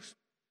the ghost.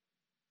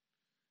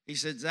 He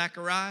said,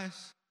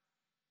 Zacharias,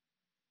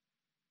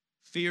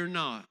 fear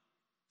not,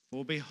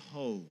 for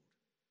behold.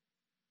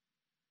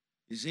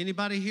 Is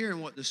anybody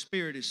hearing what the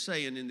Spirit is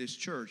saying in this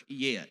church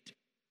yet?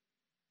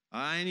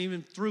 I ain't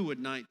even through with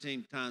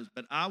 19 times,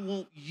 but I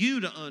want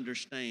you to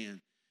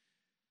understand.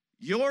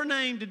 Your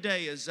name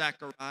today is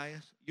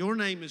Zacharias. Your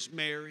name is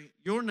Mary.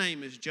 Your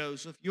name is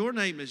Joseph. Your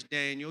name is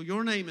Daniel.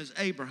 Your name is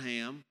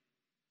Abraham.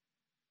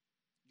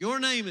 Your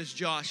name is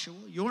Joshua.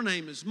 Your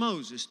name is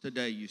Moses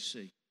today, you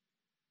see.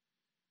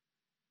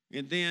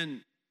 And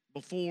then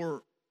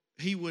before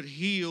he would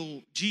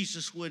heal,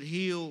 Jesus would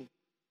heal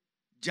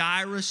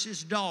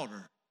Jairus'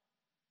 daughter.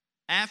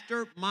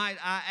 After, might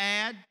I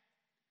add,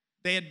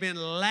 they had been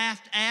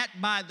laughed at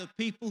by the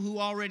people who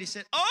already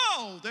said,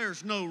 oh,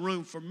 there's no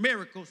room for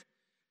miracles.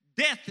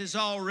 Death has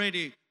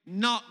already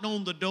knocked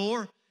on the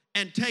door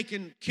and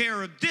taken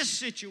care of this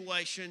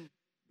situation.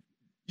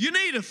 You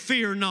need to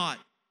fear not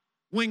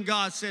when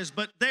God says,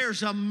 but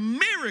there's a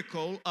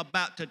miracle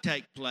about to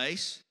take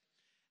place,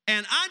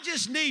 and I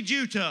just need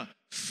you to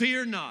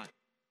fear not.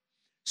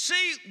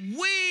 See,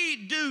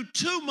 we do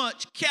too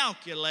much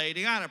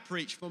calculating. I got to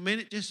preach for a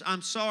minute.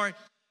 I'm sorry.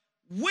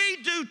 We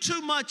do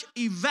too much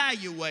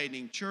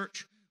evaluating,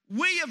 church.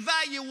 We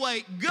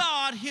evaluate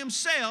God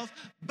himself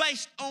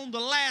based on the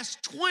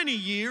last 20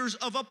 years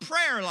of a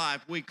prayer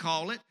life, we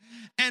call it.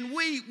 And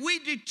we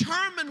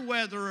determine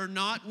whether or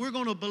not we're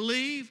going to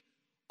believe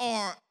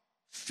or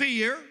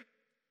fear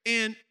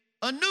in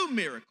a new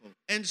miracle.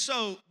 And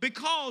so,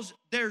 because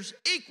there's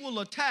equal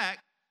attack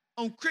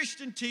on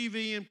Christian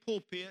TV and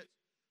pulpits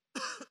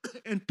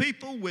and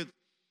people with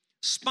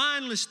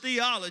spineless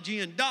theology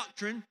and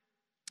doctrine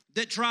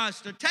that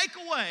tries to take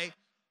away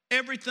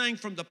everything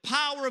from the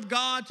power of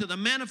God to the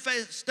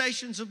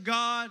manifestations of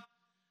God.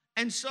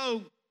 And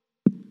so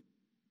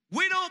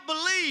we don't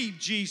believe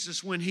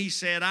Jesus when he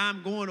said,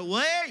 I'm going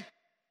away.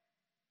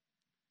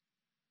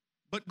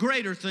 But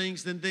greater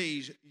things than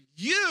these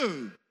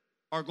you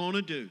are going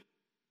to do.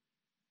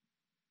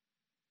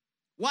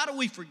 Why do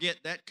we forget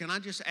that? Can I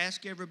just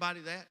ask everybody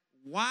that?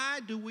 Why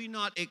do we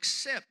not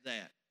accept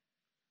that?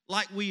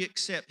 Like we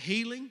accept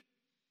healing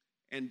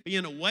and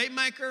being a way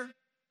maker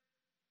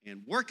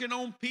and working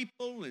on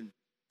people and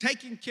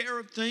taking care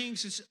of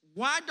things.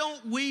 Why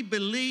don't we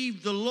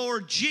believe the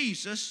Lord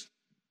Jesus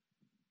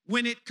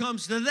when it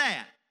comes to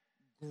that?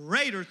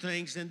 Greater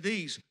things than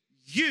these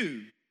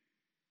you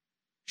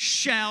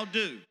shall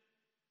do.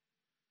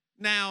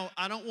 Now,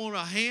 I don't want a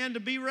hand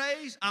to be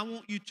raised. I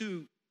want you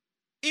to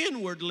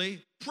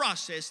inwardly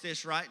process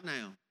this right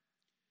now.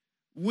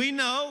 We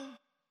know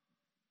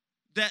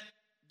that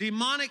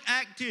demonic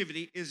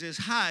activity is as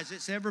high as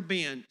it's ever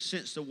been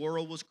since the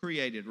world was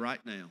created right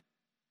now.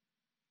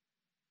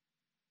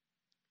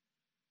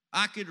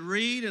 I could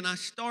read, and I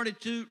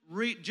started to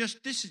read,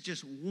 this is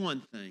just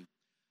one thing.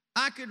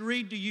 I could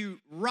read to you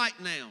right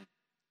now.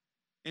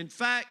 In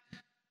fact,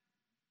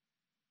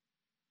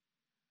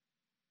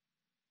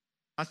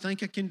 I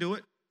think I can do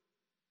it.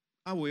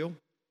 I will.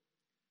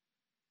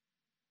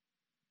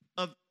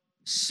 Of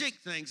sick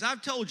things.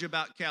 I've told you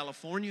about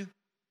California.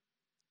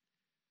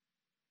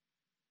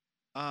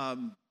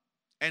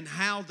 And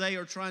how they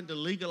are trying to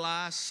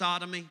legalize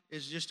sodomy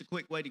is just a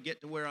quick way to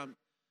get to where I'm.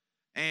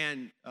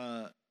 And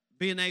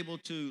being able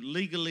to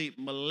legally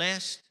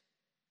molest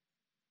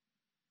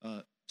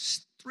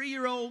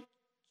 3-year-old,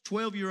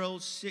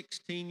 12-year-old,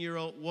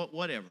 16-year-old,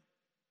 whatever.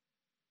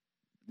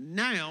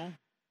 Now,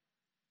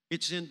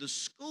 it's in the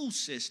school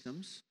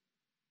systems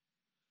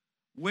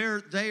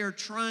where they are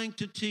trying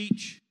to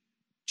teach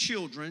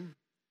children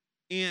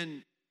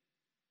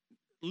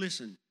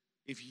listen,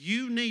 if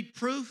you need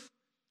proof,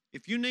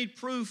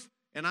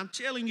 and I'm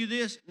telling you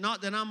this,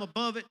 not that I'm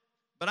above it,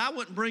 but I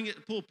wouldn't bring it to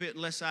the pulpit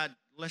unless I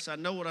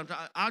know what I'm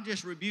talking. I'll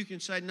just rebuke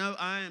and say, no,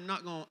 I am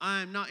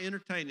not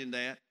entertaining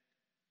that.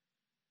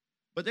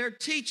 But they're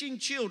teaching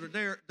children.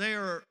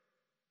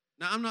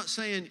 Now, I'm not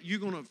saying you're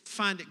going to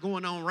find it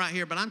going on right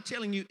here, but I'm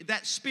telling you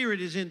that spirit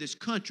is in this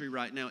country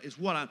right now is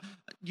what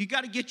you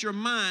got to get your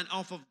mind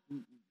off of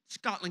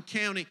Scotland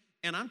County,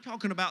 and I'm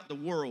talking about the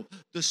world,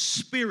 the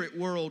spirit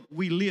world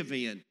we live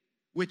in,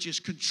 which is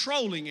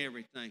controlling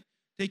everything.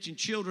 Teaching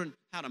children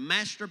how to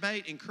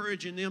masturbate,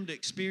 encouraging them to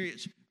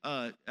experience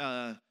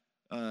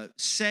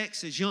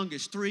sex as young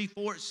as 3,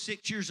 4,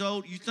 6 years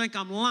old. You think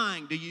I'm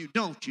lying to you,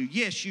 don't you?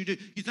 Yes, you do.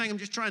 You think I'm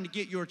just trying to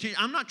get your attention.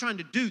 I'm not trying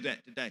to do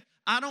that today.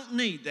 I don't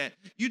need that.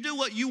 You do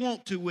what you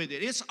want to with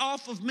it. It's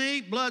off of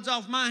me. Blood's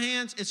off my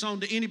hands. It's on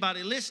to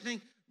anybody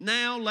listening.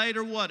 Now,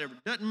 later, whatever.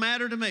 Doesn't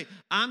matter to me.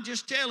 I'm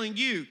just telling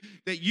you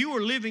that you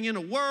are living in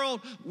a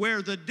world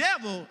where the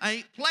devil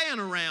ain't playing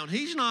around.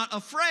 He's not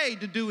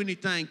afraid to do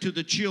anything to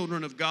the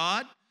children of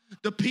God,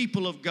 the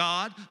people of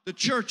God, the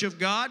church of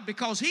God,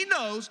 because he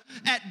knows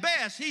at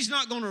best he's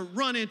not going to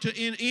run into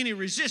any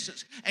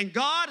resistance. And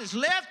God has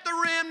left the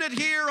remnant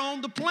here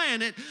on the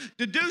planet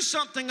to do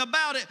something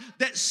about it,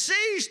 that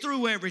sees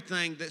through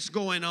everything that's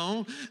going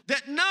on,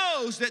 that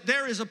knows that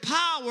there is a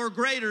power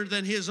greater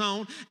than his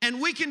own,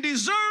 and we can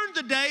discern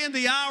the day and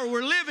the hour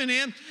we're living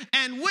in,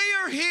 and we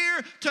are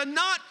here to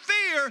not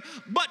fear,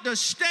 but to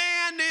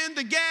stand in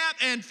the gap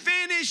and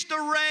finish the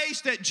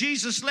race that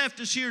Jesus left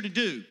us here to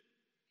do.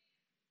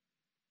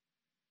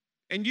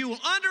 And you will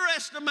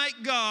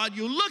underestimate God.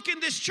 You'll look in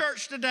this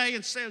church today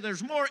and say,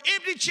 there's more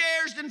empty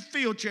chairs than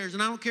filled chairs.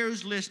 And I don't care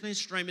who's listening,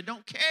 streaming,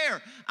 don't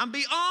care. I'm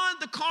beyond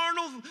the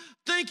carnal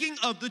thinking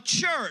of the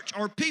church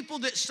or people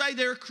that say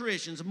they're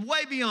Christians. I'm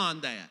way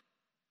beyond that.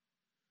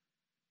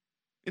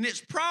 And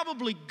it's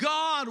probably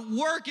God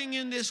working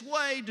in this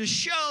way to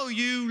show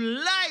you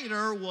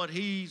later what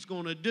he's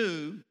going to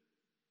do,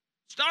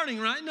 starting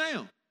right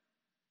now.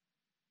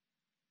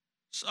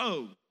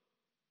 So,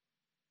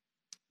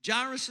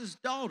 Jairus'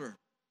 daughter,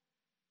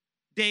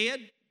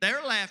 dead.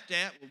 They're laughed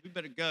at. Well, we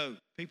better go.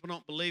 People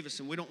don't believe us,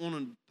 and we don't want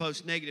to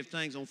post negative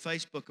things on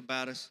Facebook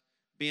about us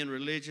being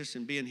religious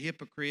and being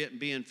hypocrite and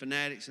being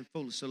fanatics and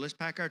foolish. So let's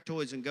pack our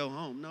toys and go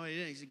home. No, he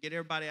didn't. He said, get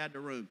everybody out of the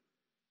room.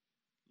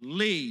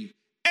 Leave.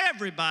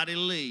 Everybody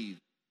leave.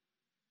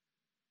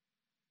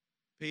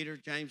 Peter,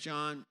 James,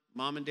 John,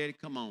 Mom and Daddy,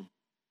 come on.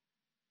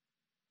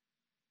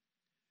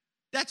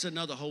 That's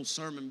another whole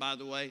sermon, by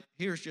the way.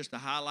 Here's just the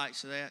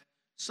highlights of that.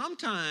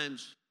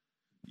 Sometimes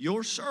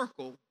your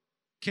circle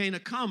can't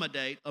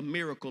accommodate a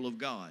miracle of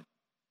God.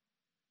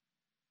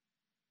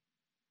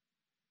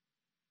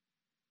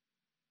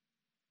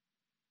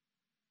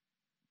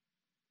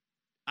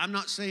 I'm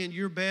not saying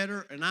you're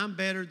better and I'm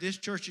better, this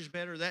church is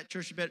better, that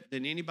church is better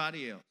than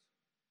anybody else.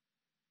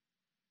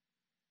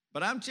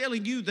 But I'm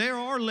telling you, there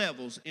are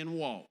levels in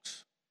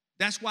walks.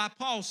 That's why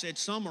Paul said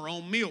some are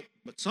on milk,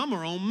 but some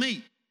are on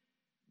meat.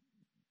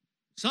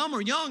 Some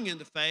are young in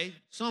the faith,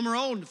 some are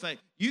old in the faith.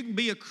 You can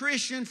be a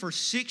Christian for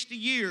 60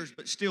 years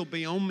but still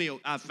be on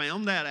milk. I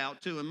found that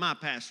out too in my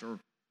pastoral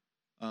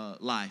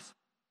life.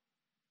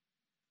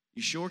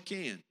 You sure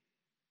can.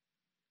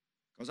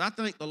 Because I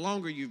think the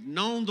longer you've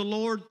known the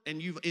Lord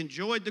and you've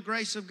enjoyed the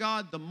grace of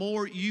God, the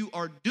more you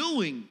are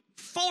doing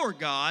for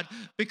God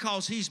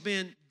because he's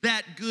been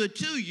that good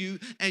to you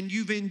and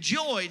you've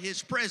enjoyed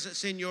his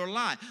presence in your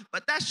life.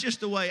 But that's just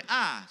the way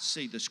I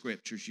see the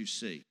scriptures, you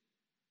see.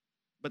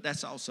 But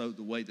that's also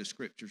the way the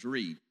scriptures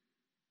read.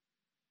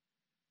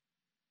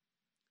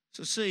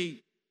 So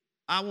see,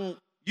 I want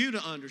you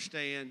to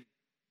understand,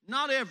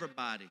 not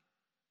everybody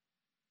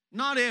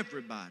Not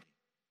everybody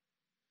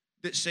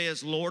that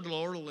says, Lord,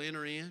 Lord, will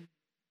enter in.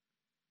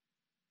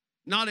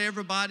 Not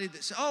everybody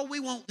that says, oh, we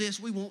want this,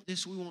 we want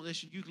this, we want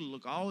this. You can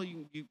look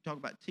you talk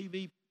about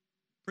TV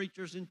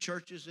preachers in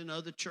churches and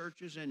other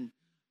churches and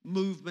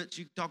movements.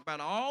 You can talk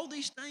about all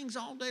these things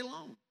all day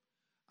long.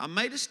 I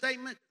made a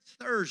statement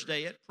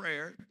Thursday at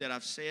prayer that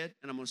I've said,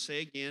 and I'm going to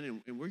say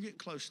again, and we're getting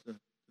close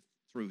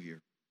through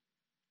here.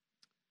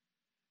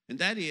 And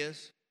that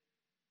is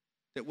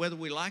that whether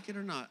we like it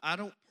or not, I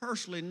don't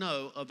personally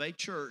know of a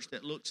church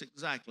that looks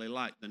exactly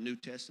like the New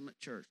Testament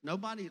church.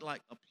 Nobody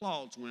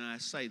applauds when I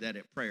say that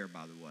at prayer,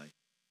 by the way.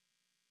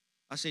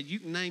 I said, you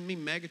can name me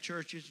mega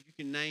churches, you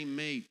can name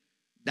me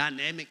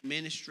dynamic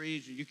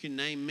ministries, you can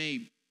name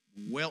me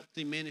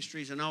wealthy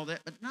ministries and all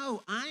that. But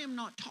no, I am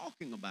not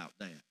talking about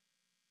that.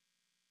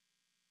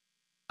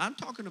 I'm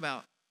talking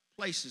about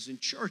places and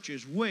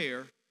churches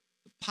where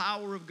the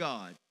power of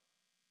God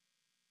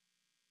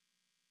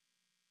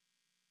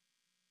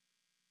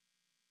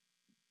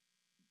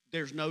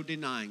there's no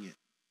denying it.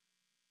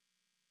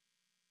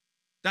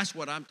 That's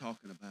what I'm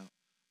talking about.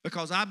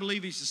 Because I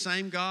believe he's the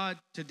same God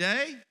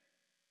today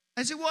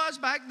as it was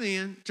back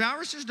then.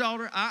 Jairus'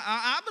 daughter,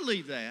 I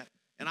believe that.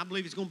 And I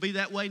believe it's going to be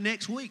that way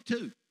next week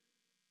too.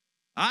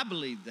 I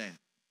believe that.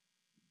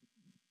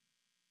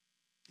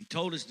 He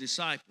told his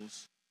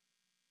disciples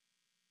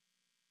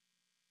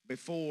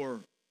before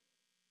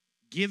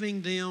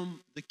giving them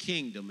the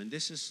kingdom, and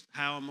this is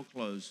how I'm going to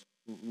close.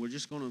 We're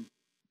just going to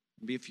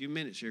be a few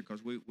minutes here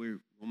because we'll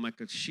make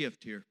a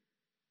shift here.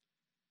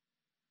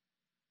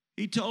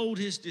 He told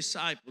his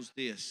disciples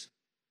this.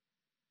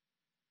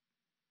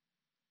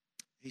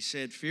 He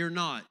said, fear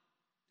not.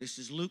 This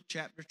is Luke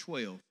chapter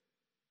 12.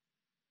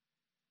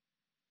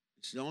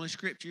 It's the only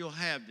scripture you'll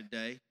have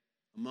today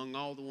among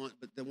all the ones,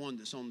 but the one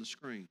that's on the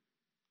screen.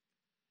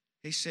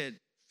 He said,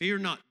 fear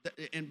not.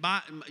 And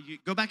you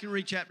go back and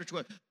read chapter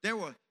 12. There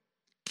were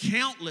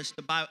countless,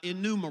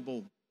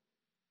 innumerable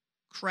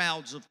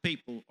crowds of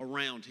people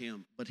around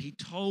him. But he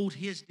told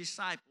his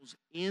disciples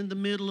in the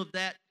middle of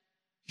that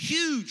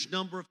huge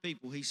number of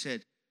people, he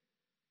said,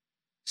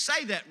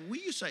 say that. Will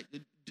you say,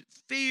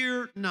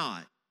 fear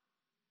not,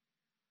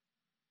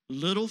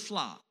 little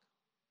flock,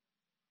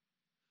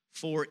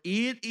 for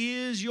it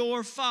is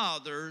your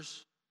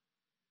Father's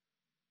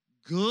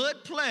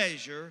good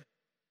pleasure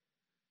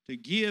to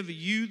give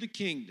you the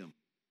kingdom.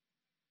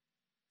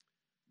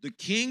 The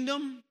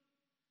kingdom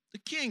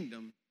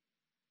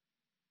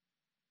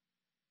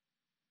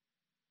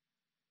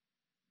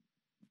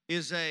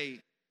is a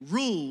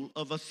rule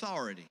of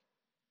authority.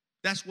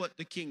 That's what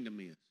the kingdom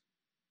is.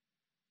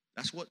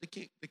 That's what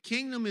the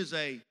kingdom is,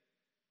 a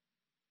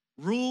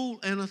rule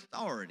and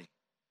authority.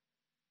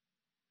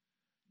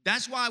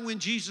 That's why when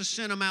Jesus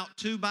sent them out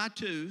 2 by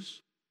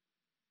 2s,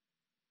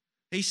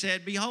 he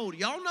said, behold,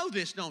 y'all know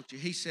this, don't you?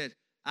 He said,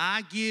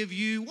 I give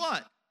you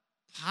what?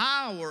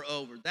 Power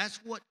over. That's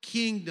what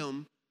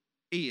kingdom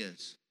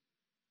is.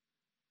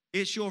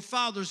 It's your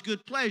Father's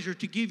good pleasure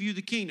to give you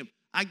the kingdom.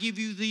 I give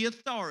you the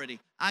authority.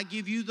 I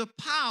give you the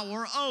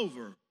power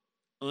over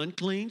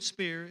unclean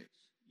spirits,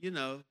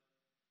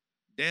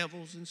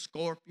 devils and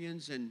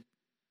scorpions and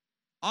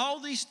all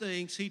these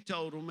things he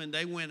told them, and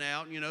they went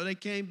out. They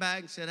came back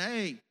and said,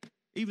 hey,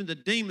 even the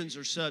demons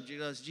are subject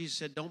to us. Jesus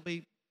said, don't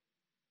be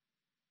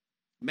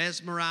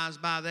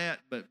mesmerized by that,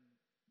 but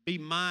be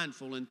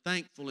mindful and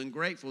thankful and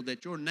grateful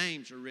that your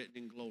names are written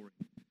in glory.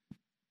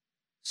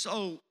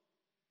 So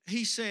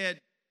he said,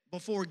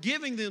 before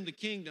giving them the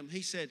kingdom,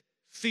 he said,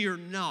 fear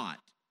not.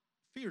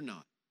 Fear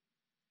not.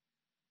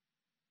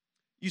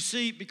 You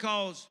see,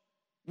 because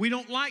we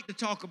don't like to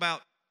talk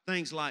about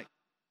things like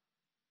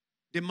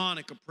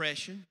demonic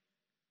oppression,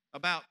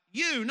 about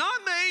you, not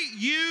me,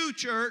 you,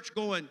 church,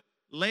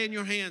 laying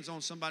your hands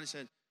on somebody and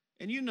saying,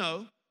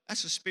 and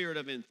that's a spirit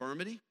of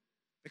infirmity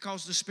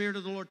because the Spirit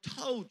of the Lord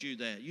told you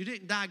that. You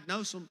didn't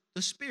diagnose them,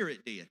 the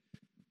Spirit did.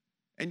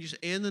 And you say,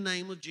 in the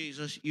name of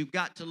Jesus, you've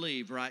got to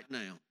leave right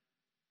now.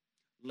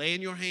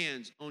 Laying your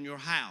hands on your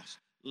house,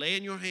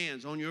 laying your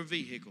hands on your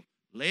vehicle,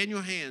 laying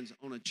your hands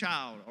on a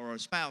child or a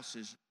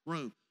spouse's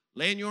room,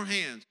 laying your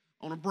hands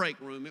on a break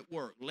room at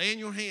work, laying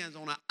your hands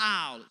on an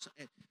aisle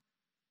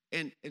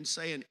and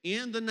saying,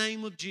 in the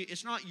name of Jesus,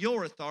 it's not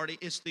your authority,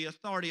 it's the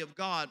authority of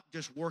God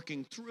just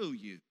working through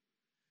you.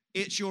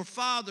 It's your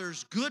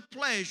Father's good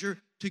pleasure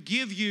to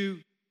give you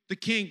the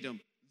kingdom,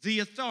 the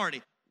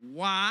authority.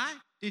 Why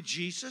did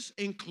Jesus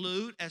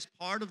include as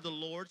part of the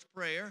Lord's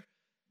Prayer,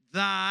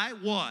 thy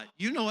what?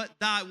 You know it,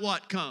 thy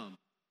what come?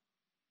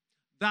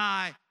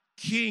 Thy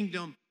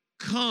kingdom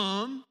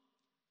come,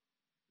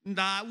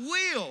 thy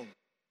will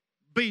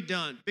be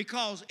done.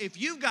 Because if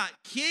you've got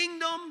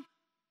kingdom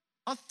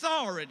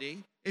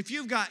authority, if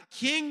you've got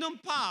kingdom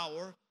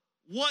power,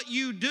 what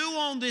you do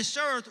on this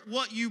earth,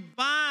 what you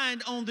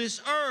bind on this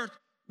earth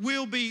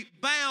will be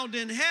bound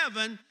in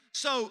heaven.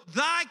 So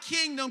thy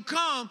kingdom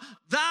come,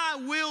 thy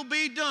will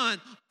be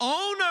done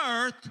on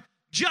earth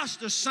just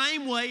the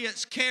same way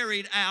it's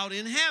carried out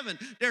in heaven.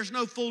 There's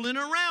no fooling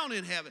around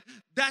in heaven.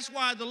 That's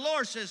why the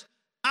Lord says,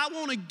 I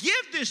want to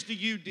give this to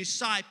you,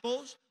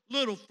 disciples,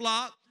 little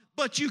flock,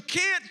 But you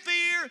can't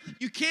fear.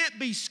 You can't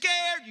be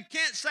scared. You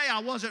can't say,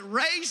 I wasn't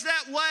raised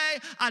that way.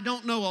 I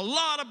don't know a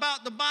lot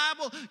about the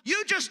Bible.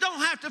 You just don't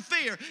have to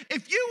fear.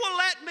 If you will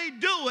let me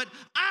do it,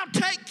 I'll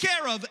take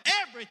care of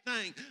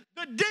everything.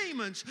 The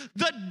demons,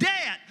 the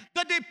debt,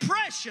 the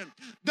depression,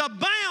 the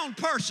bound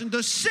person,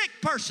 the sick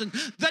person,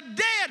 the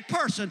dead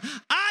person.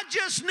 I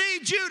just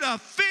need you to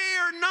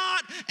fear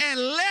not and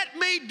let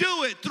me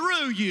do it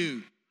through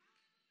you.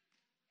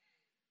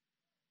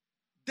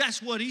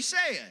 That's what he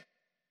said.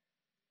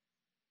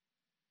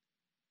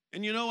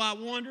 And you know, I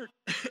wondered,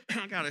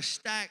 I got a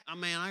stack,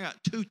 I got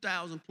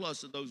 2,000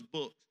 plus of those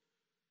books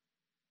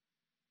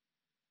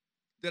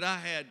that I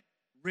had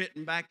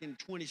written back in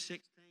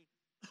 2016.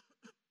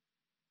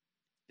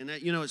 And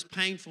that, you know, it's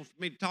painful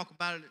for me to talk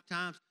about it at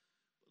times.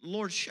 The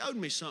Lord showed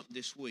me something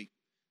this week.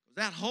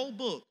 That whole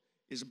book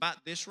is about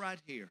this right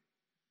here.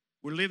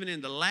 We're living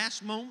in the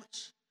last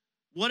moments.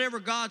 Whatever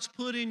God's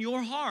put in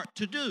your heart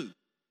to do,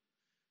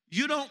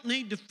 you don't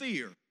need to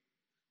fear.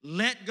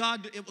 Let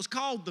God do. It was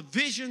called the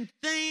vision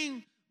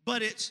thing,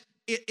 but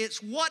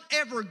it's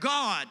whatever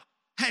God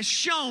has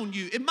shown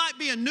you. It might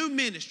be a new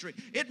ministry.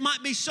 It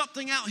might be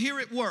something out here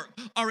at work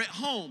or at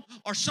home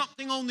or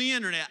something on the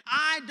internet.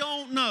 I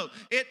don't know.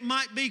 It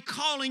might be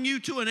calling you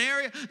to an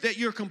area that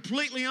you're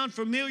completely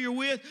unfamiliar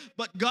with,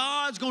 but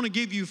God's going to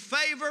give you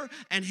favor,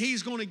 and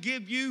He's going to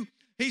give you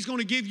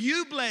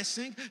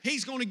blessing.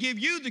 He's going to give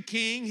you the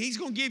king. He's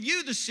going to give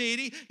you the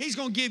city. He's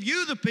going to give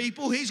you the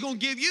people. He's going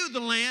to give you the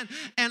land.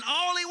 And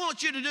all He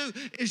wants you to do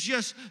is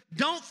just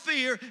don't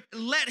fear.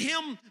 Let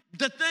Him,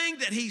 the thing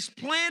that He's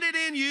planted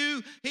in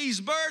you,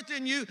 He's birthed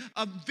in you,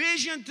 a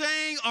vision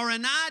thing or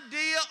an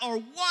idea or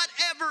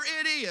whatever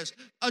it is,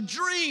 a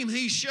dream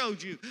He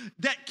showed you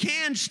that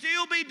can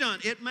still be done.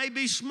 It may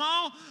be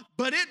small,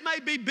 but it may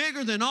be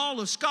bigger than all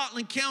of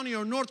Scotland County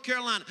or North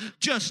Carolina.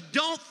 Just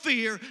don't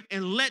fear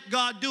and let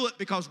God do it,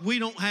 because we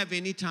don't have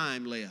any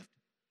time left.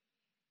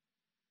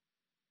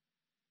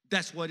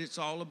 That's what it's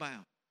all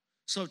about.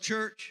 So,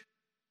 church,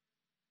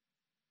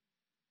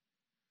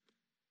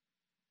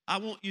 I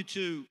want you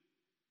to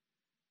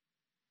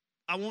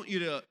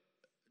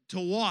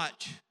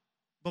watch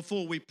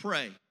before we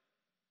pray,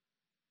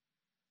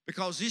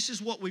 because this is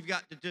what we've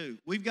got to do.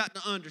 We've got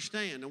to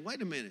understand. And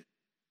wait a minute.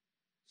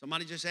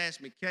 Somebody just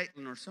asked me,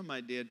 Caitlin or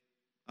somebody did,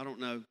 I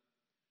don't know,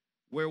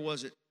 where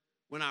was it?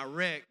 When I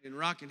wrecked in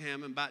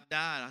Rockingham and about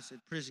died, I said,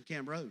 Prison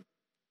Camp Road,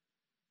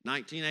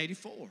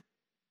 1984.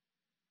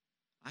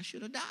 I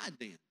should have died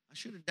then. I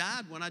should have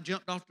died when I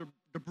jumped off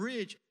the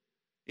bridge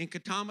in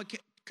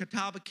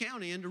Catawba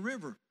County in the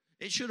river.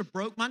 It should have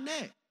broke my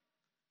neck.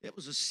 It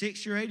was a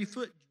 60 or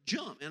 80-foot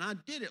jump, and I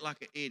did it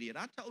like an idiot.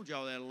 I told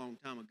y'all that a long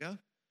time ago.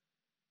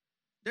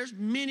 There's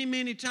many,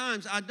 many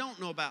times I don't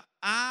know about.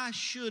 I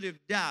should have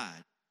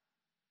died,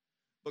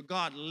 but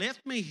God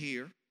left me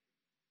here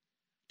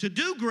to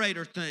do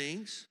greater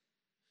things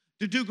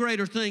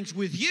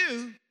with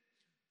you.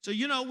 So,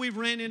 you know, we've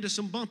ran into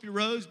some bumpy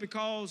roads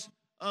because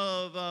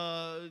of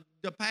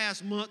the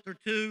past month or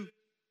two.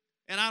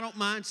 And I don't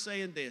mind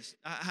saying this.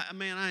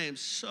 I am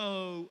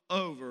so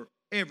over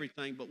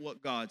everything but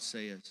what God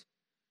says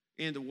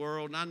in the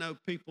world. And I know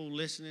people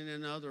listening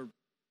in other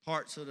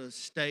parts of the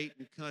state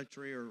and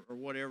country or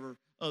whatever,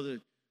 other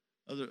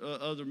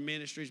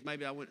ministries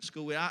maybe I went to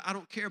school with. I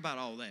don't care about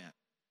all that.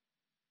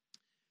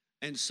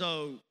 And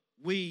so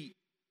we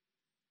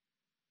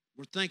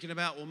were thinking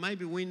about, well,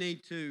 maybe we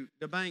need to,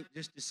 the bank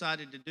just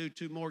decided to do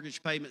 2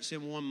 mortgage payments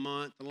in 1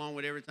 month along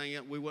with everything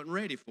else. We wasn't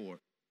ready for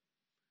it.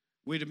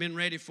 We'd have been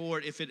ready for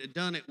it if it had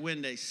done it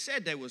when they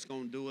said they was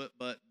going to do it,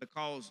 but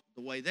because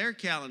the way their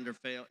calendar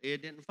fell,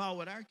 it didn't fall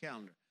with our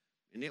calendar.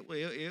 And it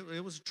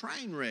was a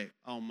train wreck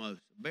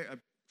almost.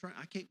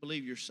 I can't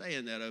believe you're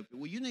saying that, Opie.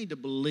 Well, you need to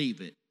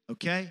believe it,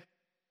 okay?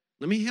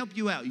 Let me help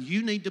you out.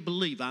 You need to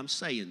believe I'm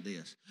saying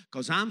this,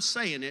 because I'm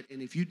saying it,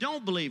 and if you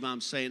don't believe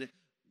I'm saying it,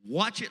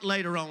 watch it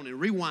later on and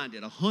rewind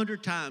it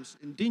 100 times,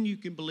 and then you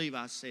can believe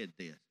I said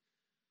this.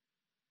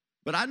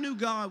 But I knew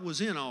God was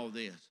in all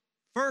this.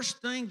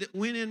 First thing that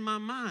went in my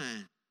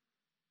mind,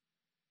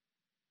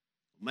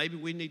 maybe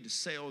we need to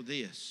sell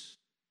this.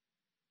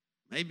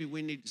 Maybe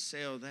we need to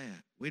sell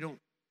that. We don't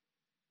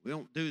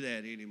do that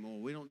anymore.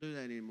 We don't do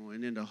that anymore.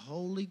 And then the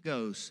Holy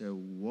Ghost said,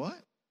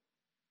 what?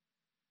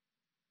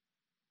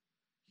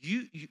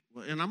 And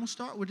I'm going to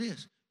start with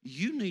this.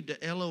 You need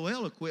the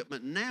LOL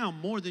equipment now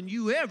more than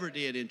you ever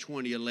did in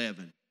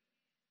 2011.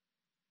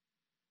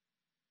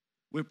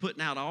 We're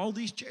putting out all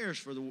these chairs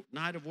for the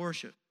night of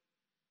worship.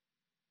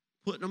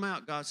 Putting them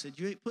out. God said,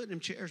 you ain't putting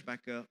them chairs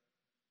back up.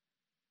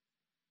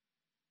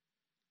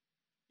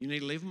 You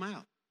need to leave them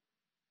out.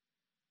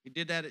 He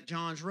did that at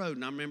John's Road,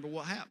 and I remember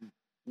what happened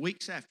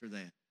weeks after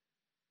that.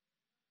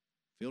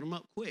 Filled them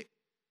up quick.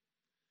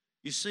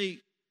 You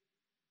see,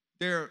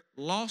 there are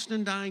lost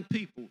and dying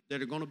people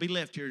that are going to be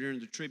left here during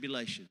the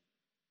tribulation.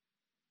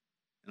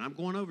 And I'm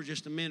going over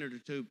just a minute or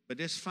two, but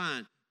it's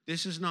fine.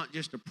 This is not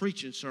just a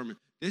preaching sermon.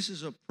 This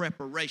is a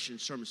preparation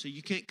sermon. So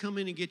you can't come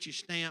in and get your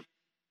stamp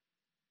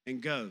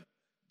and go.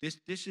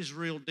 This is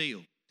real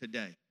deal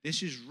today.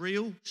 This is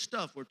real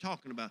stuff we're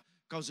talking about,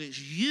 because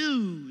it's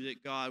you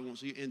that God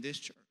wants you in this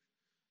church.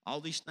 All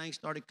these things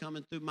started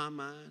coming through my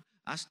mind.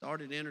 I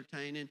started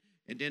entertaining,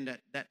 and then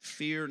that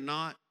fear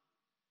not.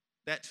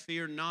 That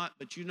fear not,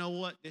 but you know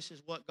what? This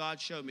is what God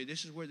showed me.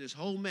 This is where this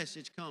whole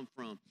message come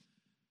from.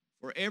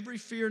 For every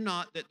fear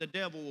not that the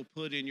devil will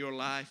put in your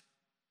life,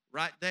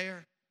 right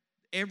there,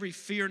 every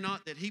fear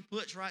not that he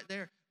puts right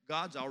there,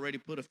 God's already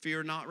put a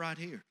fear not right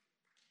here.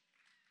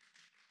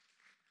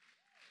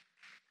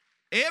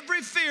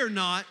 Every fear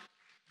not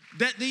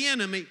that the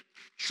enemy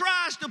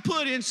tries to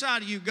put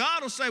inside of you,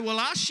 God will say, well,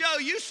 I'll show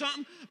you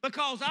something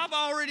because I've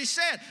already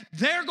said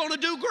they're going to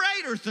do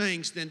greater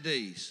things than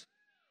these.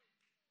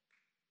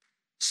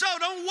 So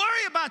don't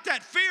worry about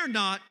that fear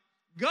not.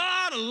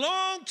 God a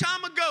long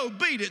time ago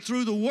beat it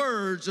through the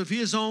words of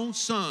his own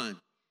son.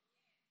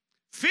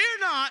 Fear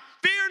not,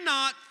 fear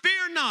not,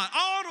 fear not.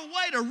 All the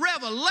way to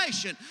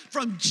Revelation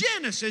from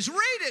Genesis.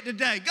 Read it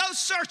today. Go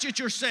search it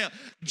yourself.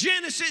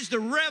 Genesis to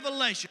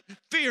Revelation.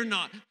 Fear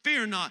not,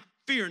 fear not,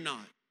 fear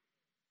not.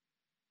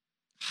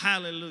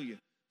 Hallelujah.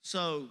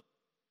 So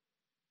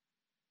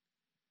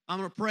I'm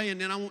going to pray, and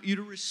then I want you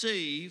to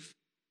receive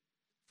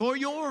for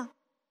your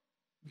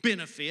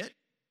benefit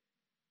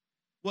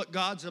what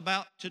God's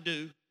about to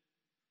do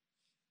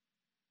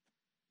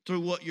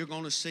through what you're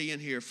going to see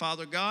and hear.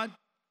 Father God,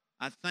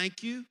 I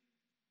thank you.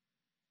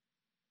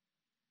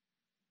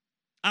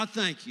 I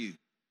thank you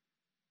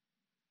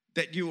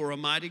that you are a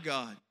mighty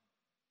God.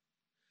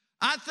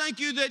 I thank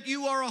you that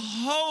you are a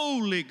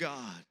holy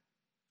God.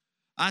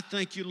 I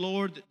thank you,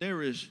 Lord, that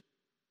there is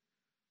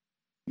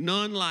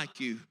none like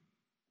you,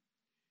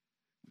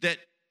 that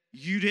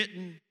you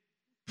didn't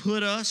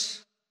put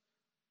us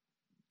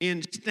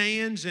in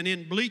stands and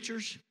in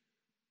bleachers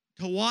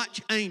to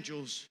watch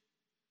angels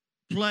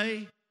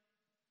play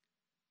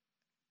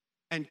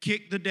and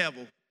kick the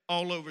devil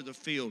all over the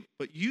field.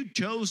 But you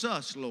chose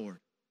us, Lord,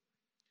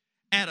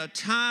 at a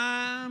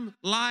time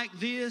like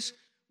this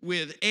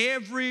with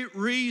every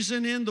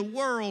reason in the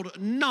world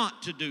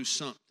not to do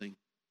something.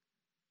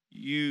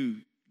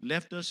 You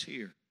left us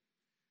here,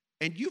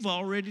 and you've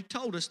already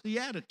told us the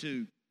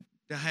attitude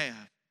to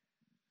have.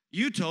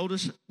 You told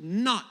us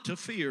not to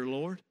fear,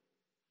 Lord.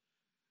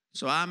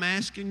 So I'm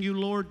asking you,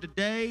 Lord,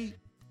 today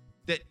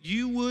that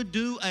you would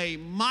do a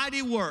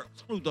mighty work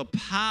through the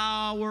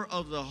power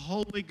of the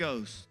Holy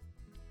Ghost.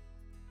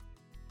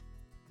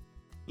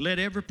 Let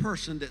every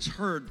person that's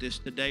heard this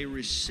today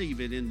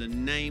receive it in the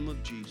name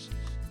of Jesus.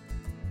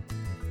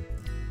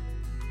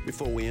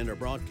 Before we end our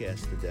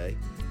broadcast today,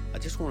 I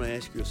just want to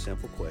ask you a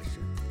simple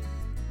question.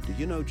 Do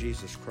you know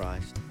Jesus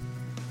Christ?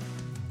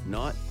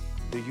 Not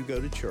do you go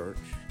to church,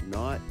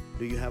 not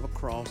do you have a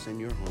cross in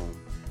your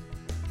home,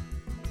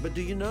 but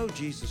do you know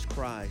Jesus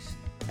Christ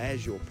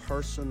as your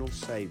personal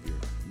Savior?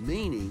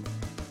 Meaning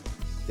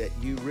that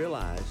you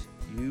realize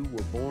you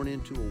were born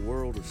into a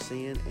world of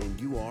sin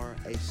and you are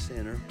a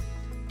sinner,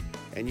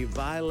 and you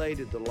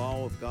violated the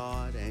law of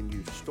God and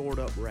you've stored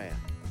up wrath.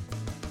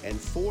 And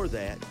for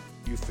that,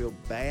 you feel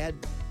bad,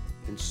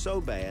 and so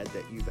bad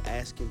that you've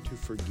asked Him to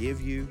forgive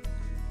you,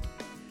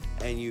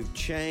 and you've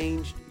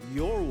changed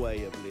your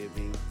way of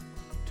living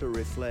to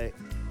reflect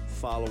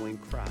following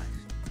Christ.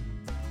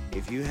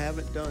 If you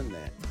haven't done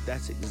that,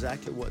 that's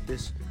exactly what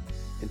this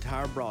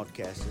entire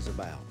broadcast is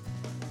about.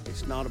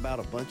 It's not about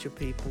a bunch of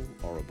people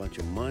or a bunch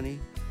of money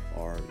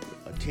or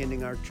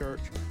attending our church,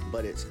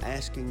 but it's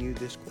asking you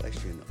this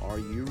question: are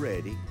you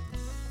ready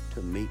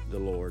to meet the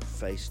Lord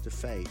face to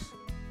face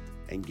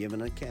and give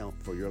an account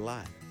for your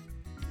life?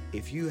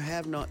 If you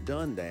have not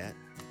done that,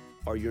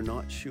 or you're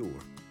not sure,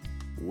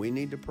 we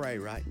need to pray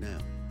right now.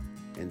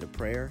 And the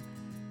prayer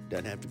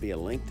doesn't have to be a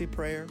lengthy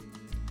prayer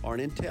or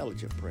an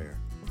intelligent prayer,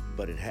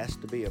 but it has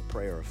to be a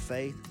prayer of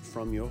faith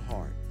from your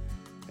heart.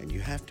 And you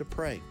have to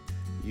pray.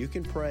 You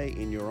can pray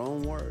in your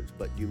own words,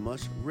 but you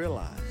must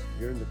realize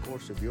during the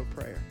course of your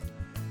prayer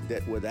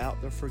that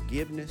without the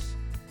forgiveness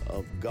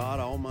of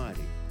God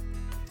Almighty,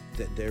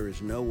 that there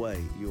is no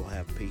way you'll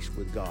have peace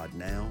with God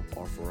now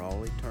or for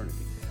all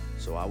eternity.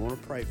 So I want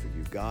to pray for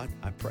you. God,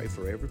 I pray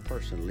for every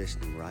person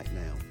listening right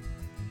now.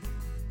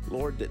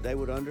 Lord, that they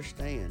would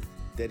understand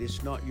that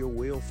it's not your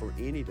will for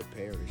any to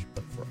perish,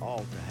 but for all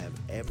to have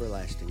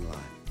everlasting life.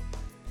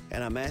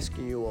 And I'm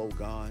asking you, oh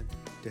God,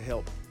 to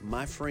help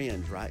my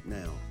friends right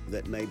now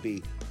that may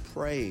be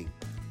praying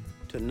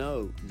to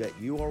know that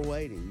you are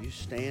waiting. You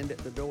stand at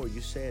the door.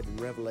 You said in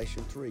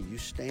Revelation 3, you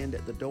stand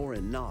at the door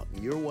and knock.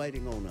 You're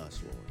waiting on us,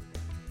 Lord.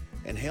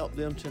 And help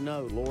them to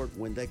know, Lord,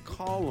 when they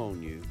call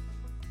on you,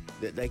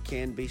 that they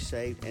can be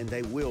saved, and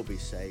they will be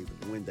saved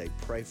when they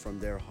pray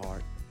from their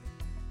heart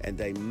and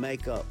they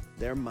make up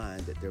their mind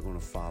that they're going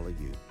to follow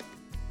you.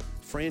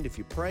 Friend, if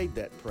you prayed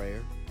that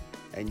prayer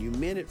and you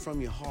meant it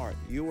from your heart,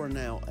 you are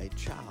now a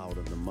child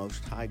of the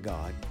Most High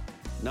God.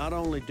 Not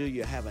only do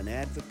you have an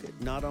advocate,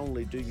 not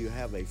only do you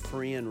have a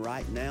friend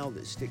right now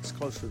that sticks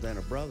closer than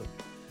a brother,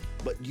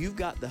 but you've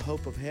got the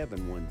hope of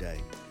heaven one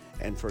day.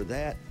 And for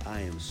that,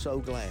 I am so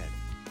glad.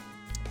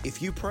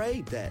 If you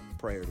prayed that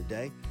prayer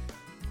today,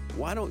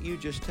 why don't you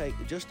just take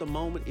just a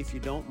moment, if you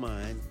don't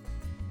mind,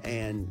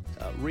 and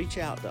reach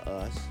out to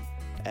us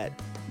at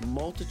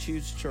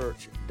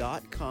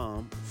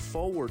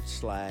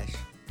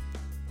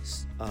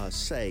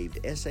multitudeschurch.com/saved,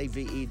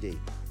 SAVED.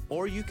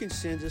 Or you can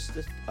send us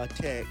a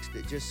text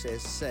that just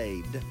says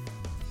saved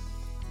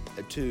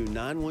to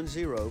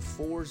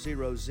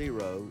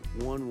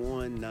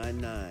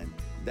 910-400-1199.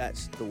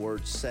 That's the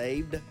word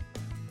saved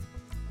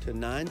to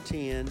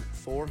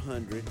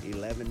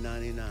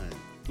 910-400-1199.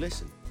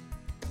 Listen,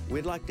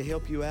 we'd like to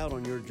help you out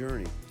on your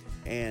journey,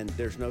 and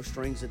there's no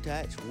strings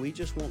attached. We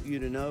just want you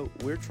to know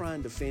we're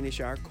trying to finish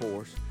our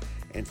course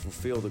and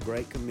fulfill the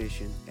Great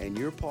Commission, and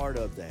you're part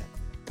of that.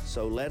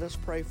 So let us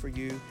pray for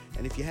you,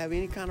 and if you have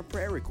any kind of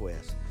prayer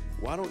request,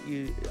 why don't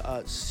you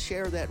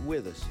share that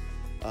with us?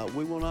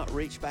 We will not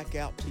reach back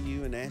out to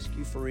you and ask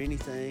you for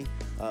anything,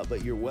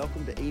 but you're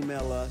welcome to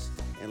email us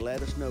and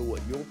let us know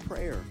what your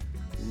prayer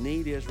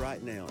need is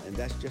right now. And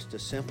that's just a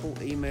simple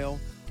email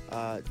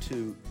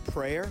to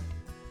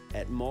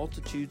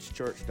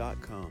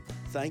prayer@multitudeschurch.com.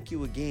 Thank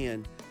you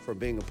again for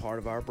being a part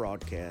of our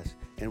broadcast,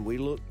 and we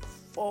look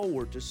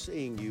forward to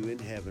seeing you in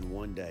heaven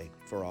one day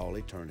for all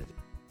eternity.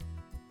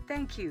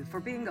 Thank you for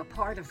being a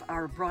part of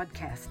our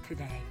broadcast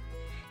today.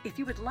 If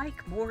you would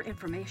like more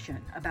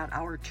information about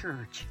our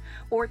church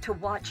or to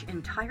watch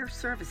entire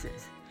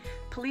services,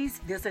 please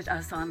visit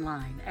us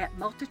online at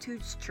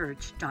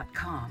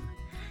multitudeschurch.com.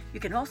 You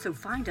can also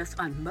find us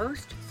on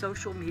most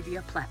social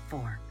media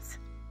platforms.